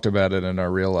 We've talked about it in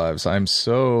our real lives. I'm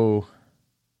so.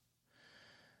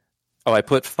 Oh, I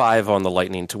put 5 on the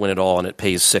Lightning to win it all, and it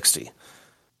pays 60.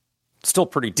 Still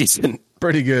pretty decent.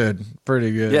 Pretty good.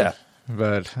 Yeah,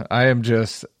 but I am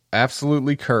just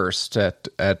absolutely cursed at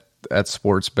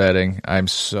sports betting. I'm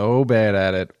so bad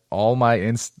at it. All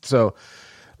my so.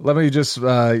 Let me just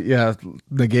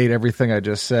negate everything I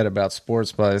just said about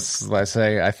sports by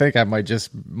saying I think my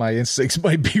instincts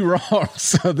might be wrong.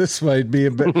 So this might be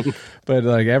a bit, but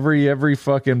like every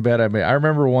fucking bet I made. I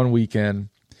remember one weekend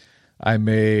I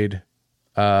made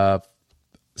something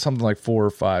like 4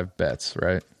 or 5 bets,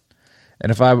 right?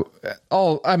 And if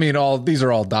these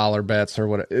are all dollar bets or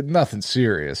what, nothing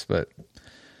serious, but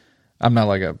I'm not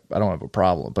like I don't have a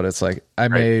problem, but it's like I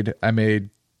made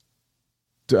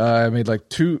like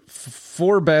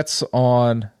 4 bets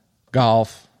on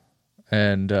golf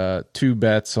and 2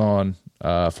 bets on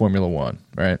Formula One,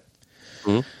 right?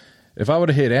 Mm-hmm. If I would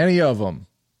have hit any of them,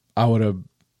 I would have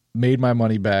made my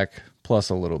money back plus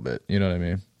a little bit. You know what I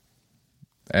mean?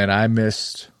 And I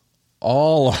missed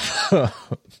all of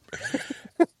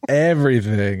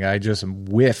everything. I just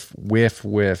whiff.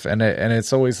 And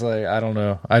it's always like, I don't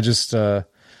know. I'm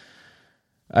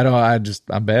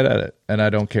bad at it, and I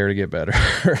don't care to get better.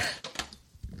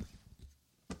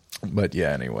 But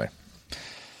yeah, anyway.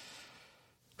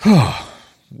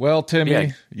 Well,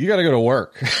 Timmy, you got to go to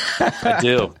work. I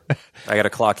do. I got to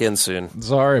clock in soon.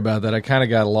 Sorry about that. I kind of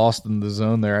got lost in the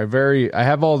zone there. I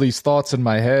have all these thoughts in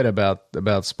my head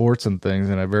about sports and things,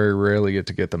 and I very rarely get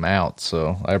to get them out.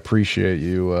 So I appreciate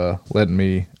you letting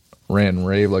me rant and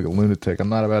rave like a lunatic. I'm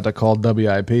not about to call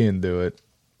WIP and do it.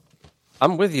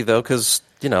 I'm with you, though, because,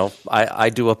 I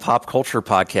do a pop culture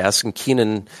podcast, and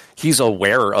Keenan, he's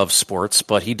aware of sports,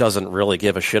 but he doesn't really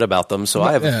give a shit about them. So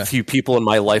I have a few people in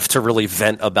my life to really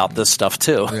vent about this stuff,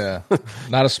 too. Yeah.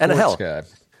 Not a sports guy.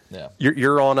 Yeah.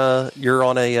 You're on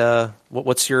a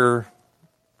what's your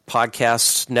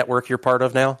podcast network you're part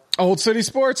of now? Old City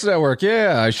Sports Network.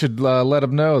 Yeah, I should let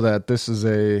them know that this is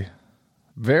a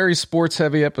very sports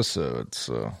heavy episode.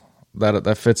 So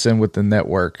that fits in with the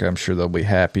network. I'm sure they'll be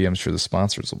happy. I'm sure the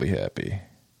sponsors will be happy.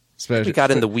 We got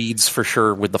in the weeds for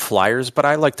sure with the Flyers, but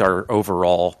I liked our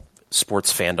overall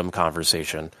sports fandom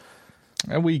conversation.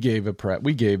 And we gave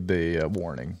the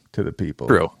warning to the people.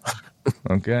 True.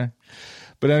 Okay.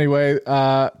 But anyway,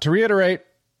 to reiterate,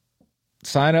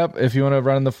 sign up if you want to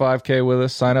run the 5K with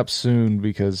us. Sign up soon,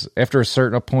 because after a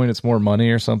certain point, it's more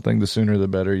money or something. The sooner the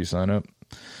better you sign up.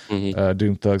 Mm-hmm.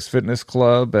 Doom Thugs Fitness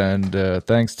Club. And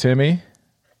thanks, Timmy.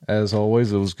 As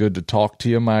always, it was good to talk to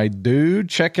you, my dude.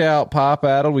 Check out Pop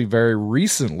Addled. We very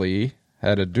recently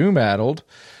had a Doom Addled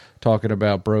talking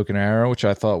about Broken Arrow, which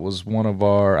I thought was one of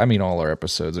all our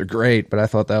episodes are great, but I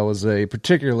thought that was a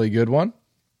particularly good one.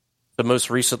 But most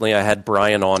recently, I had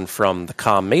Brian on from the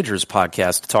Com Majors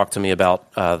podcast to talk to me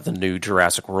about the new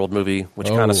Jurassic World movie, which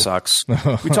kind of sucks.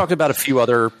 We talked about a few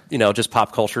other, just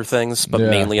pop culture things, but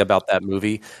mainly about that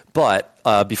movie. But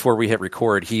before we hit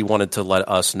record, he wanted to let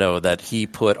us know that he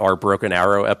put our Broken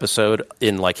Arrow episode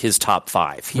in like his top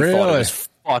 5. He thought it was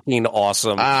fucking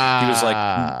awesome. He was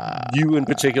like, you in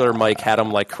particular, Mike, had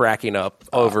him like cracking up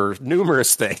over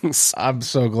numerous things. I'm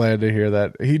so glad to hear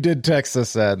that. He did text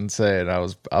us that and say it. I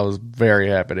was very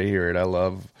happy to hear it. I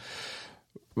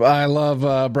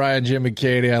love Brian, Jim, and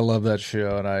Katie. I love that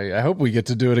show, and I hope we get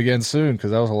to do it again soon,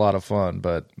 because that was a lot of fun.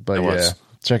 But yeah,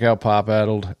 check out Pop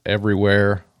Addled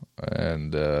everywhere,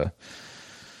 and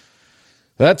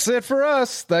that's it for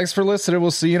us. Thanks for listening. We'll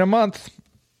see you in a month.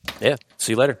 Yeah,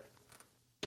 see you later.